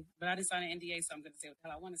nobody, but I didn't sign an NDA, so I'm going to say what the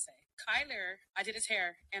hell I want to say. Kyler, I did his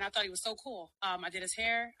hair, and I thought he was so cool. I did his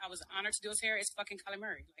hair. I was honored to do his hair. It's fucking Kyler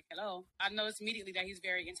Murray. Like, hello. I noticed immediately that he's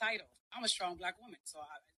very entitled. I'm a strong black woman, so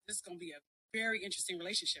this is going to be a very interesting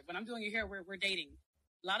relationship. When I'm doing your hair, we're dating.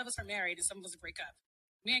 A lot of us are married, and some of us break up.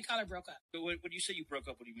 Me and Kyler broke up. But when you say you broke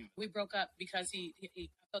up, what do you mean? We broke up because he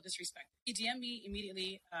felt disrespected. He DM'd me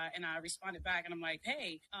immediately, and I responded back, and I'm like,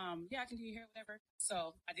 hey, yeah, I can do your hair, whatever.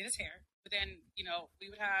 So I did his hair. But then, we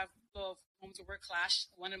would have little moments of work clash.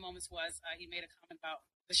 One of the moments was he made a comment about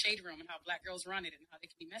the shade room and how black girls run it and how they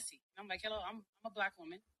can be messy. And I'm like, hello, I'm a black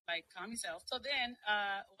woman. Like, calm yourself. So then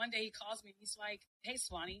one day he calls me, and he's like, hey,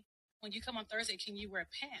 Swanee, when you come on Thursday, can you wear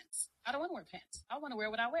pants? I don't want to wear pants. I want to wear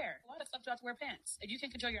what I wear. Why the fuck do I have to wear pants? If you can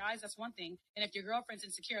control your eyes, that's one thing. And if your girlfriend's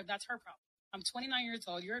insecure, that's her problem. I'm 29 years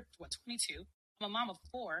old. You're, 22? I'm a mom of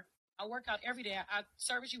 4. I work out every day. I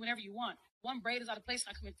service you whenever you want. One braid is out of place, and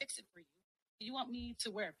I come and fix it for you. You want me to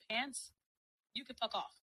wear pants? You can fuck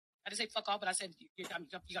off. I didn't say fuck off, but I said you got me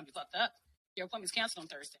fucked up. Your appointment's canceled on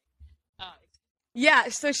Thursday. Yeah,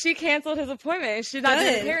 so she canceled his appointment. She's not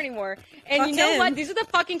doing his hair anymore. And Fuck you know him. what? These are the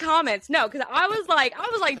fucking comments. No, because I was like,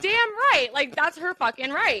 damn right. Like, that's her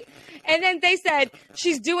fucking right. And then they said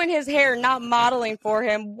she's doing his hair, not modeling for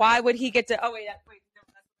him. Why would he get to? Oh wait.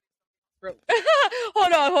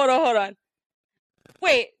 Hold on.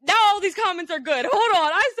 Wait, now all these comments are good. Hold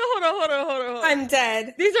on. I'm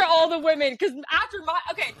dead. These are all the women. Because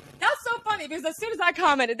okay, that's so funny because as soon as I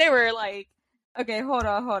commented, they were like, okay, hold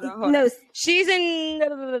on. No, She's in.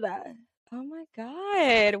 Oh my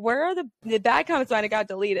god, where are the bad comments? Might have got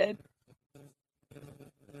deleted.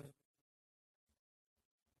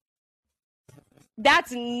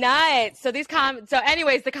 That's nuts. So these comments. So,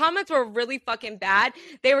 anyways, the comments were really fucking bad.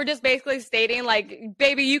 They were just basically stating like,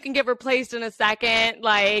 "Baby, you can get replaced in a second."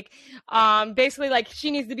 Like, basically like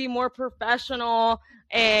she needs to be more professional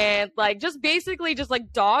and like just basically just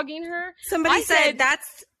like dogging her. somebody said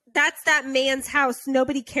that's that man's house.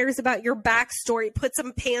 Nobody cares about your backstory. Put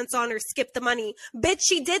some pants on or skip the money. Bitch,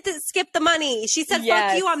 she did skip the money. She said,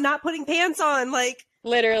 Yes. fuck you, I'm not putting pants on. Like,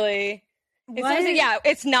 Literally. And what? someone said, yeah,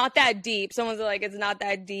 it's not that deep. Someone's like, it's not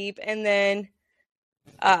that deep. And then,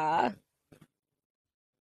 all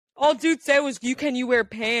dude said was, can you wear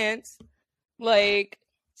pants? Like,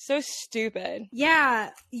 so stupid. Yeah,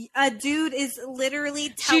 a dude is literally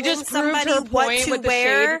She telling just proved somebody her what point to with the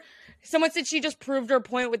wear. shade. Someone said she just proved her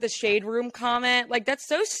point with the shade room comment. Like, that's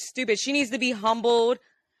so stupid. She needs to be humbled.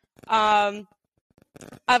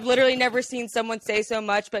 I've literally never seen someone say so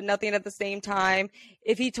much but nothing at the same time.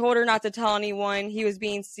 If he told her not to tell anyone, he was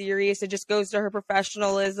being serious. It just goes to her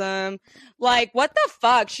professionalism. Like, what the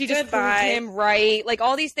fuck? She just proved him right. Like,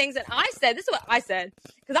 all these things. And I said, this is what I said,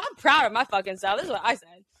 because I'm proud of my fucking self. This is what I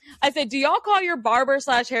said. I said, do y'all call your barber /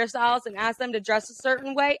 hairstylist and ask them to dress a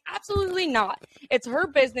certain way? Absolutely not. It's her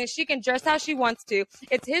business. She can dress how she wants to.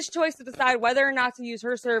 It's his choice to decide whether or not to use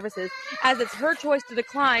her services, as it's her choice to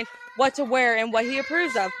decline what to wear and what he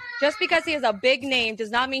approves of. Just because he has a big name does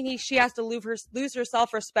not mean she has to lose her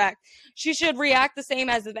self-respect. She should react the same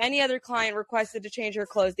as if any other client requested to change her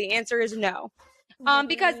clothes. The answer is no.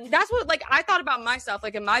 Because that's what, like, I thought about myself.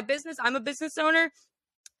 Like, in my business, I'm a business owner.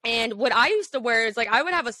 And what I used to wear is, like, I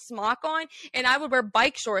would have a smock on and I would wear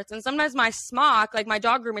bike shorts. And sometimes my smock, like my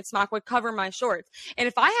dog grooming smock, would cover my shorts. And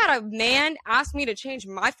if I had a man ask me to change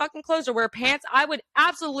my fucking clothes or wear pants, I would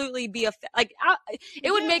absolutely be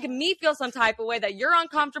it would make me feel some type of way that you're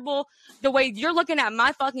uncomfortable the way you're looking at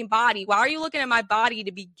my fucking body. Why are you looking at my body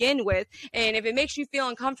to begin with? And if it makes you feel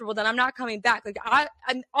uncomfortable, then I'm not coming back. Like, I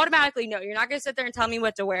automatically know you're not going to sit there and tell me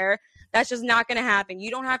what to wear. That's just not going to happen. You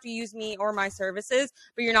don't have to use me or my services,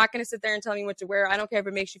 but you're not going to sit there and tell me what to wear. I don't care if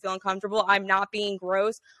it makes you feel uncomfortable. I'm not being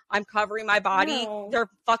gross. I'm covering my body. No. Their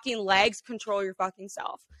fucking legs. Control your fucking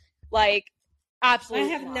self. Like,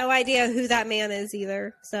 absolutely. I have no idea who that man is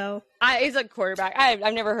either, so he's a quarterback.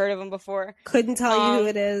 I've never heard of him before. couldn't tell you who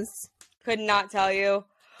it is. Could not tell you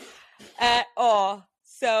at all.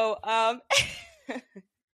 So, and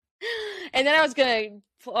then I was going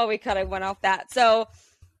to, I went off that. So,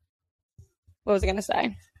 what was I going to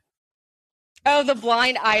say? Oh, the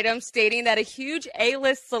blind item stating that a huge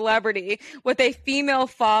A-list celebrity with a female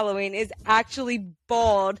following is actually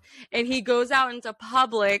bald, and he goes out into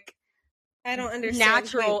public I don't understand.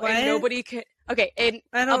 natural. Wait, and nobody can. Okay, a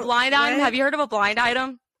blind item. Have you heard of a blind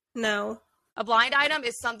item? No. A blind item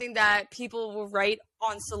is something that people will write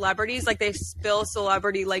on celebrities, like they spill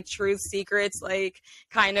celebrity like truth secrets, like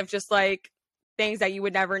kind of just like things that you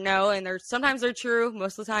would never know, and sometimes they're true,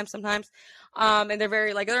 most of the time, sometimes, and they're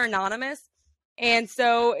very like they're anonymous. And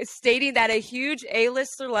so it's stating that a huge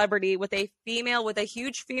A-list celebrity with a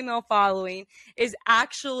huge female following is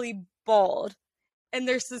actually bald. And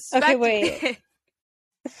they're suspecting. Okay, wait.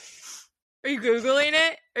 Are you Googling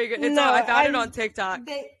it? I found it on TikTok.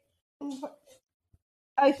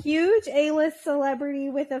 A huge A-list celebrity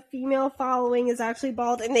with a female following is actually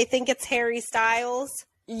bald, and they think it's Harry Styles?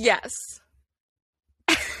 Yes.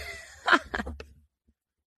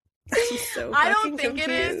 So I don't think confused.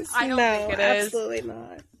 it is. I don't think it is. Absolutely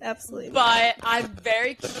not. Absolutely not. But I'm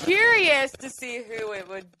very curious to see who it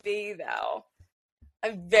would be, though.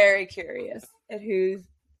 I'm very curious at who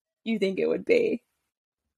you think it would be.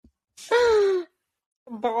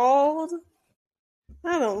 Bald?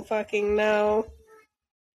 I don't fucking know.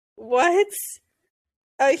 What?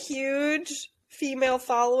 A huge female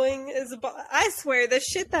following is bald? I swear, the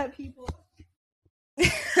shit that people...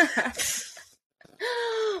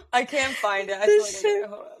 I can't find it. I feel like I gotta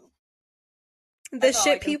hold on. The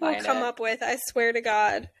shit people come up with, I swear to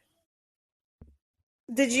God.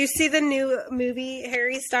 Did you see the new movie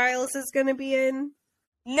Harry Styles is going to be in?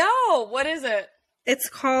 No, what is it? It's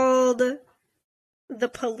called The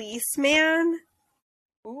Policeman.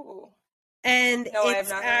 Ooh. And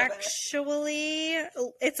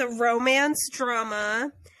it's a romance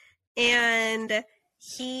drama, and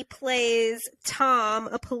he plays Tom,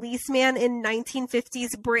 a policeman in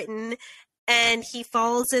 1950s Britain, and he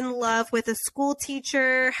falls in love with a school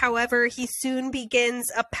teacher. However, he soon begins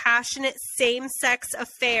a passionate same-sex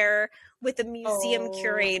affair with a museum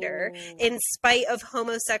curator, in spite of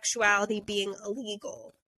homosexuality being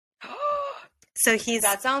illegal. So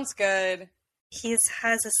that sounds good. He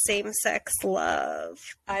has a same-sex love.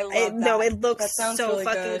 I love that. No, it looks so really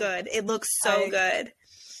fucking good. It looks so good.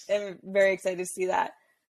 I'm very excited to see that.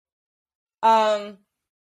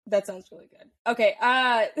 That sounds really good. Okay,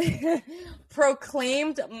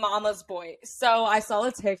 proclaimed mama's boy. So I saw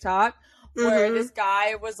a TikTok where this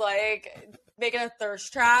guy was like making a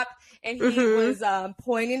thirst trap, and he was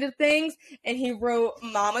pointing to things, and he wrote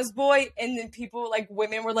mama's boy, and then people, like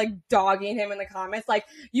women, were like dogging him in the comments, like,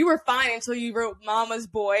 you were fine until you wrote mama's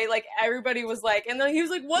boy. Like everybody was like, and then he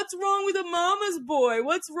was like, what's wrong with a mama's boy?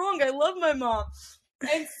 What's wrong? I love my mom.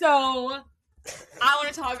 And so I want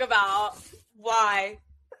to talk about why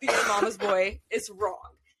being a mama's boy is wrong.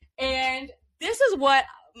 And this is what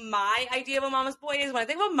my idea of a mama's boy is. When I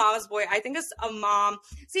think of a mama's boy, I think it's a mom.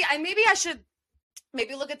 See, I should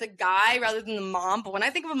look at the guy rather than the mom. But when I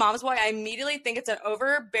think of a mama's boy, I immediately think it's an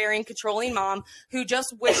overbearing, controlling mom who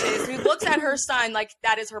just wishes, who looks at her son like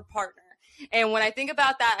that is her partner. And when I think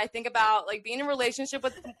about that, I think about like being in a relationship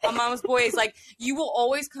with a mama's boy is like, you will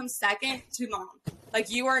always come second to mom. Like,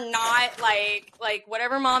 you are not like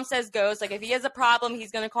whatever mom says goes. Like, if he has a problem, he's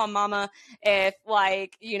going to call mama. If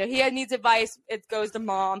like, you know, he needs advice, it goes to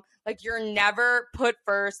mom. Like, you're never put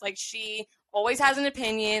first. Like, she always has an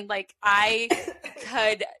opinion. Like, I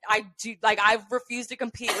refuse to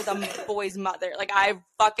compete with a boy's mother. Like, I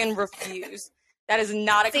fucking refuse. That is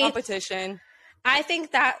not a competition. I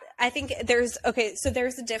think there's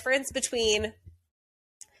a difference between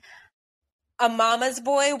a mama's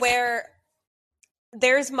boy where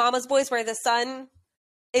there's mama's boys where the son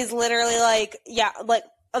is literally like, yeah, like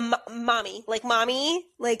a mommy,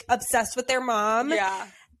 like obsessed with their mom. Yeah.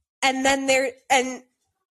 And then and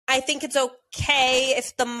I think it's okay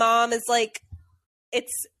if the mom is like,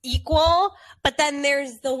 it's equal, but then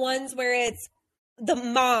there's the ones where it's the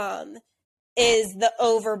mom is the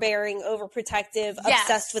overbearing, overprotective,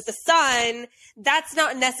 obsessed with the son. That's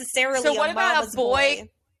not necessarily so what a about mama's a boy?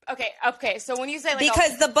 Okay. So when you say like it's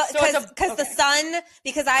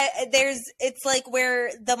like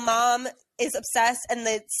where the mom is obsessed and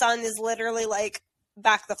the son is literally like,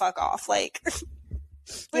 back the fuck off, like.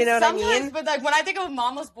 You know what I mean? But like when I think of a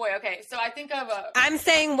mama's boy, okay, so I think of I'm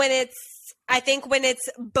saying when it's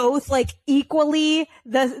both like equally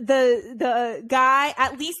the guy,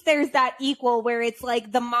 at least there's that equal where it's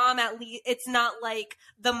like the mom, at least it's not like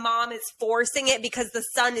the mom is forcing it, because the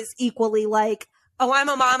son is equally like, oh, I'm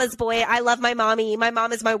a mama's boy, I love my mommy, my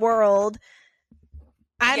mom is my world.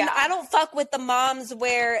 I don't fuck with the moms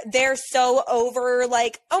where they're so over,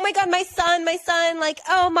 like, oh my God, my son, like,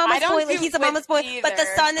 oh, mama's boy, like, he's a mama's boy. Either. But the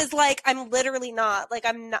son is like, I'm literally not. Like,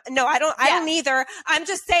 I'm not. No, I don't either. I'm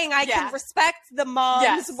just saying I can respect the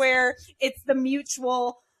moms where it's the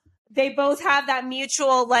mutual, they both have that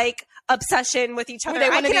mutual, like, obsession with each other. They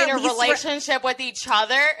want to be in a relationship with each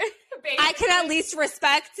other. Basically. I can at least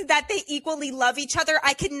respect that they equally love each other.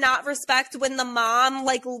 I cannot respect when the mom,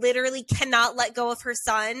 like, literally cannot let go of her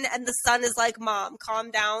son, and the son is like, Mom, calm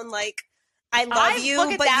down. Like, I love you,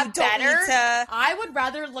 but you don't need to. I would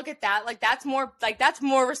rather look at that like that's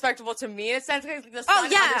more respectable to me in a sense because the son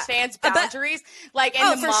understands boundaries,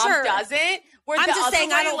 and the mom doesn't. I'm just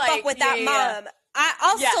saying I don't fuck with that mom.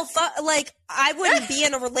 I'll still fuck, like, I wouldn't be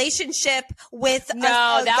in a relationship with a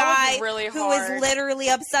guy really who is literally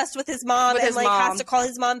obsessed with his mom and has to call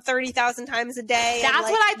his mom 30,000 times a day.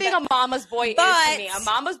 That's what I think a mama's boy is to me. A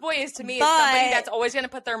mama's boy is to me is somebody that's always going to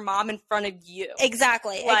put their mom in front of you.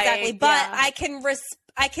 Exactly. But I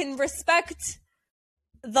can respect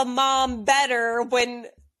the mom better when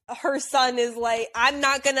her son is like, I'm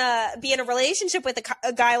not going to be in a relationship with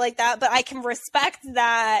a guy like that, but I can respect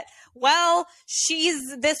that. Well,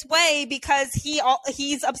 she's this way because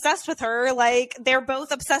he's obsessed with her. Like, they're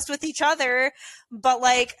both obsessed with each other, but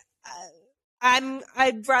like,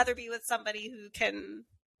 I'd rather be with somebody who can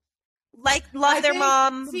love their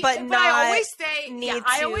mom, but not. I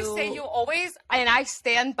always say you always, and I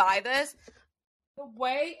stand by this. The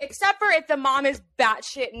way, except for if the mom is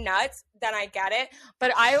batshit nuts, then I get it.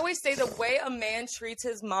 But I always say the way a man treats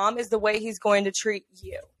his mom is the way he's going to treat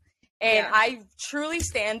you. And I truly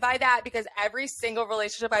stand by that because every single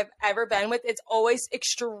relationship I've ever been with, it's always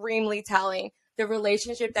extremely telling. The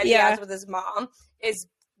relationship that he has with his mom is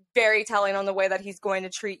very telling on the way that he's going to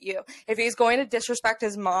treat you. If he's going to disrespect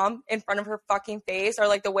his mom in front of her fucking face, or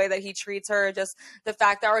like the way that he treats her, just the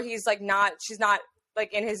fact that, or he's like she's not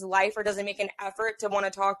like in his life, or doesn't make an effort to want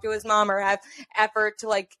to talk to his mom or have effort to,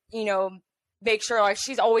 like, you know, make sure like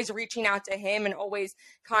she's always reaching out to him and always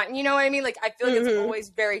you know what I mean? Like, I feel like it's always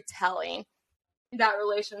very telling, that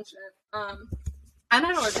relationship. I'm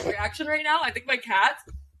having a reaction right now. I think my cat,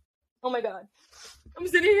 oh my God, I'm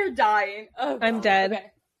sitting here dying. Oh, I'm dead.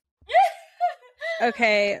 Okay.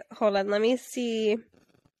 Okay, hold on. Let me see.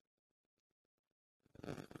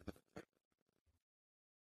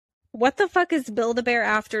 What the fuck is Build-A-Bear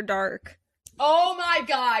After Dark? Oh my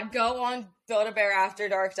God, go on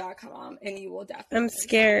buildabearafterdark.com and you will definitely. I'm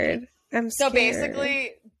scared. So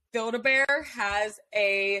basically, Build-A-Bear has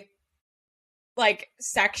a, like,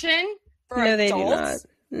 section for adults.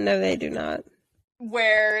 No, they do not.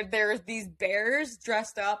 Where there's these bears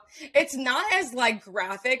dressed up. It's not as, like,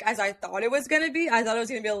 graphic as I thought it was going to be. I thought it was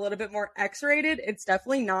going to be a little bit more X-rated. It's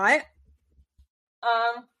definitely not.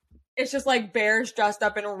 It's just, like, bears dressed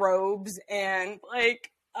up in robes and,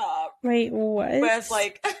 like, wait, what? With,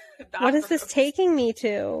 like, what is this taking me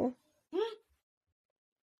to?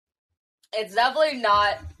 It's definitely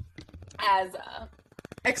not as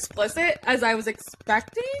explicit as I was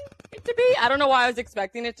expecting it to be. I don't know why I was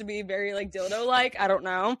expecting it to be very, like, dildo-like. I don't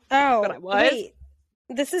know. Oh, but I was. Wait.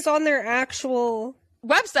 This is on their actual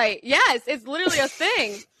website. Yes, it's literally a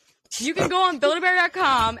thing. You can go on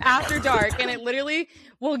buildabear.com after dark, and it literally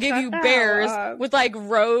will give you bears with, like,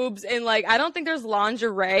 robes and, like, I don't think there's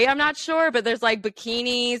lingerie. I'm not sure, but there's, like,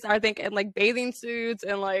 bikinis, I think, and, like, bathing suits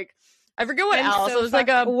and, like, I forget what else. So it was like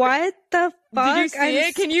a... What the fuck? Did you see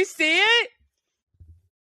it? Can you see it?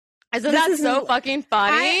 Isn't that so fucking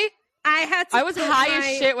funny? I was high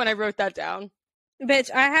as shit when I wrote that down.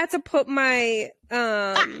 Bitch, I had to put my...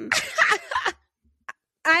 I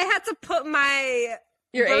had to put my...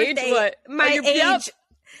 Your birthday, age? What? My age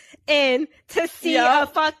in to see a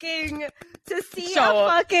fucking... To see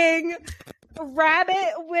fucking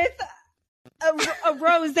rabbit with... a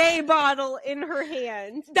rosé bottle in her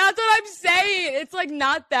hand. That's what I'm saying. It's, like,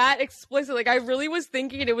 not that explicit. Like, I really was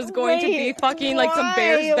thinking it was going to be fucking, like, some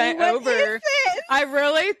bears bent over. I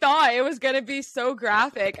really thought it was going to be so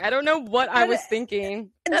graphic. I don't know what I was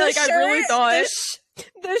thinking. Like, I really thought.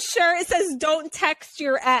 The shirt says, "Don't text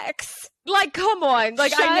your ex." Like, come on.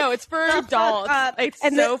 Like, I know, it's for adults. It's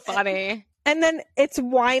so funny. And then it's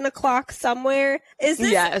wine o'clock somewhere. Is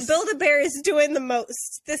this Build-A-Bear is doing the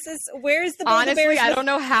most? Where's the Build-A-Bear? Honestly, I don't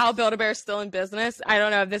know how Build-A-Bear is still in business. I don't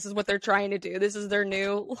know if this is what they're trying to do. This is their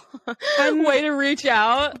new way to reach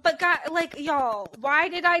out. But God, like, y'all, why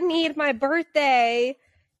did I need my birthday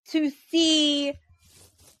to see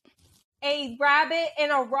a rabbit in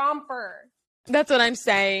a romper? That's what I'm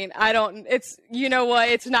saying. It's, you know what?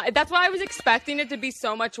 It's not. That's why I was expecting it to be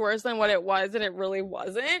so much worse than what it was, and it really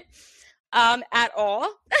wasn't. At all.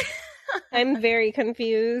 I'm very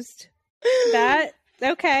confused.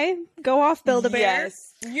 Okay. Go off, Build-A-Bear.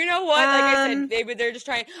 Yes. You know what? Like I said, maybe they're just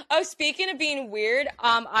trying. Oh, speaking of being weird,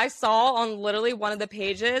 I saw on literally one of the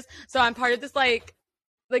pages. So I'm part of this like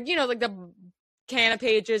you know, like the Canna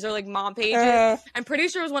pages or like mom pages. I'm pretty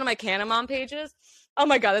sure it was one of my Canna mom pages. Oh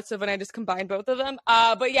my god, that's so funny. I just combined both of them.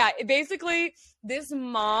 But yeah, basically, this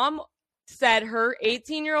mom said her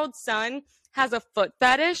 18-year-old son has a foot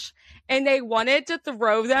fetish, and they wanted to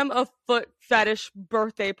throw them a foot fetish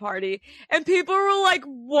birthday party. And people were like,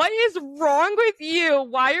 what is wrong with you?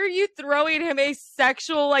 Why are you throwing him a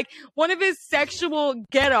sexual, like, one of his sexual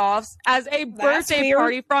get-offs as a birthday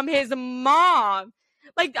party from his mom?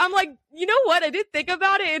 Like, I'm like, you know what? I didn't think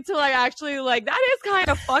about it until I actually, like, that is kind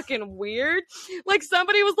of fucking weird. Like,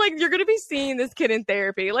 somebody was like, you're going to be seeing this kid in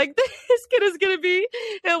therapy. Like, this kid is going to be,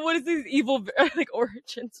 what is this evil, like,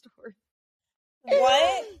 origin story?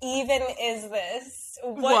 What even is this?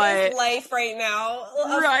 What is life right now?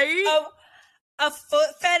 Right? A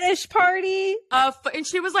foot fetish party? And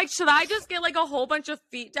she was like, should I just get like a whole bunch of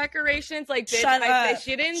feet decorations? Like, bitch,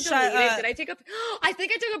 she didn't delete it. Did I take I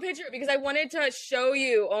think I took a picture because I wanted to show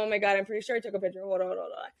you. Oh my god, I'm pretty sure I took a picture. Hold on.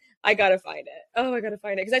 I gotta find it. Oh, I gotta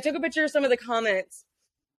find it. Because I took a picture of some of the comments.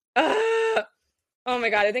 Oh my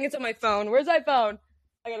god, I think it's on my phone. Where's my phone?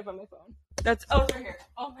 I gotta find my phone. That's right here.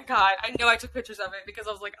 Oh my god, I know I took pictures of it because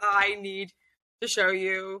I was like, I need to show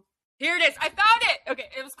you. Here it is. I found it. Okay,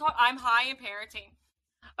 it was called I'm High in Parenting.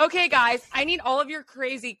 Okay, guys, I need all of your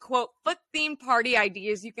crazy, quote, foot-themed party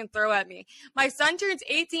ideas you can throw at me. My son turns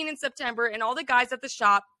 18 in September, and all the guys at the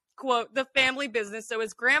shop, quote, the family business, so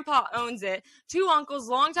his grandpa owns it, 2 uncles,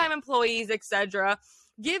 longtime employees, etc.,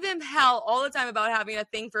 give him hell all the time about having a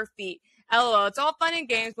thing for feet. LOL, it's all fun and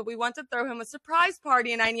games, but we want to throw him a surprise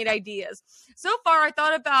party, and I need ideas. So far, I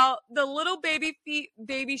thought about the little baby feet,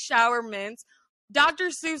 baby shower mints, Dr.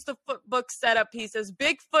 Seuss, the foot book setup pieces,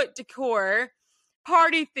 Bigfoot decor,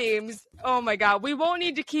 party themes. Oh my god, we won't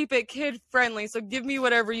need to keep it kid friendly, so give me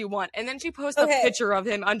whatever you want. And then she posts a picture of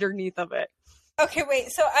him underneath of it. Okay, wait.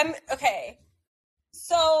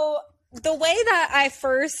 So the way that I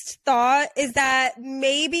first thought is that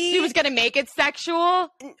maybe she was gonna make it sexual. No.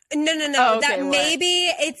 Oh, okay, that maybe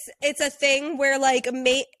it's a thing where like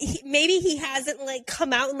maybe he hasn't like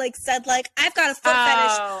come out and like said like I've got a foot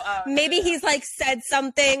fetish. Maybe he's like said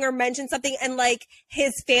something or mentioned something and like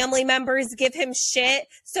his family members give him shit,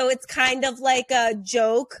 so it's kind of like a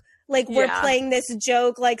joke. Like we're playing this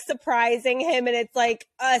joke, like surprising him, and it's like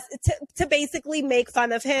us to basically make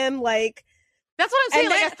fun of him, like. That's what I'm saying.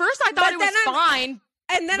 Like at first I thought it was fine.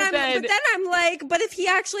 And then I'm like, but if he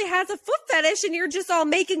actually has a foot fetish and you're just all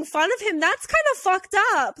making fun of him, that's kind of fucked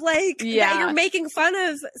up. Like that you're making fun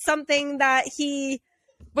of something that he.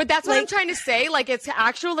 But that's what I'm trying to say. Like, it's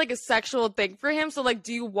actual, like, a sexual thing for him. So, like,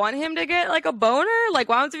 do you want him to get, like, a boner? Like,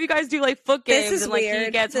 why don't you guys do, like, foot games and, like, he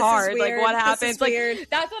gets hard? Like, what happens? Like,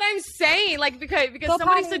 that's what I'm saying. Like, because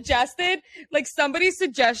somebody suggested, like, somebody's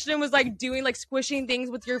suggestion was, like, doing, like, squishing things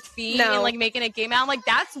with your feet and, like, making a game out. I'm like,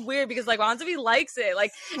 that's weird because, like, why don't he likes it?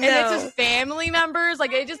 Like, and it's his family members.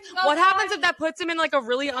 Like, it just, what happens if that puts him in, like, a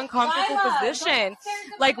really uncomfortable position?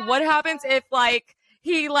 Like, what happens if, like,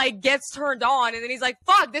 he like gets turned on and then he's like,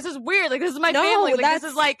 fuck, this is weird. Like, this is my family. Like, this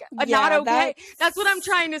is like not okay. That's what I'm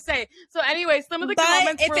trying to say. So anyway, some of the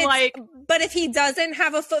comments were like, but if he doesn't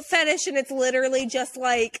have a foot fetish and it's literally just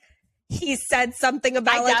like, he said something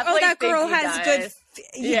about like, oh, that girl has good,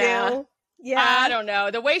 you know? Yeah. I don't know.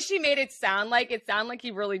 The way she made it sounded like he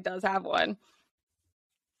really does have one.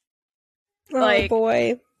 Oh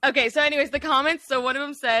boy. Okay, so anyways, the comments, so one of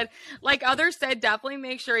them said, like others said, definitely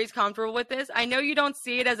make sure he's comfortable with this. I know you don't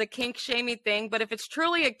see it as a kink-shamey thing, but if it's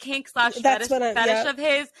truly a kink/fetish of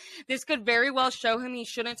his, this could very well show him he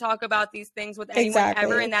shouldn't talk about these things with anyone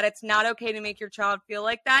ever, and that it's not okay to make your child feel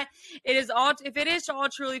like that. If it is all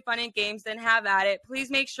truly fun and games, then have at it. Please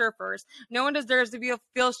make sure first. No one deserves to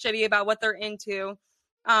feel shitty about what they're into.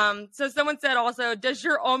 So someone said also, does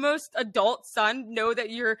your almost adult son know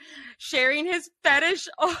that you're sharing his fetish,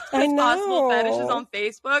 his possible fetishes on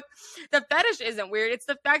Facebook? The fetish isn't weird. It's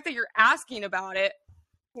the fact that you're asking about it.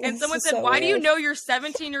 And someone said, why do you know your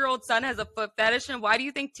 17-year-old son has a foot fetish? And why do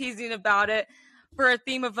you think teasing about it for a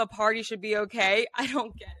theme of a party should be okay? I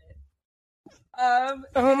don't get it.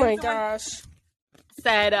 Oh my gosh.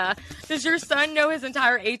 Said, does your son know his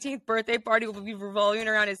entire 18th birthday party will be revolving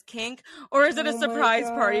around his kink? Or is it a surprise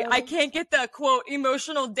party? I can't get the, quote,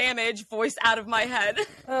 emotional damage voice out of my head.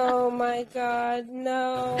 Oh my god,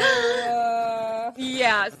 no.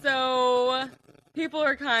 Yeah, so people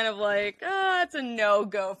are kind of like, it's a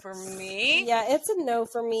no-go for me. Yeah, it's a no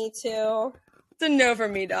for me too. It's a no for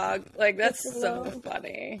me, dog. Like, that's It's a so no.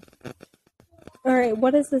 funny. All right,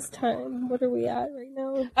 what is this time? What are we at right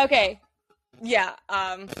now? Okay. Yeah,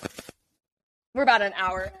 we're about an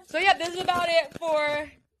hour. So, yeah, this is about it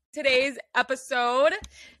for today's episode.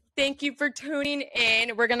 Thank you for tuning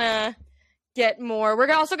in. We're going to get more.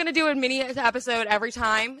 We're also going to do a mini episode every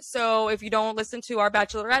time. So if you don't listen to our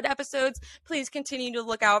Bachelorette episodes, please continue to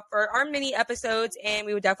look out for our mini episodes, and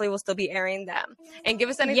we definitely will still be airing them. And give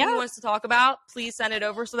us anything you want us to talk about. Please send it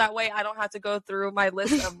over so that way I don't have to go through my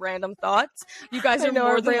list of random thoughts. You guys are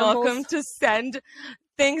more than welcome to send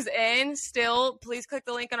things in. Still, please click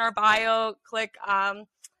the link in our bio. Click to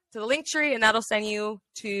the link tree, and that'll send you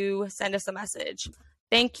to send us a message.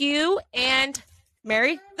 Thank you, and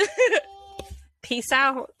Mary. Peace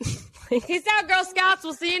out. Peace out, Girl Scouts.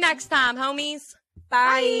 We'll see you next time, homies.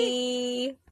 Bye.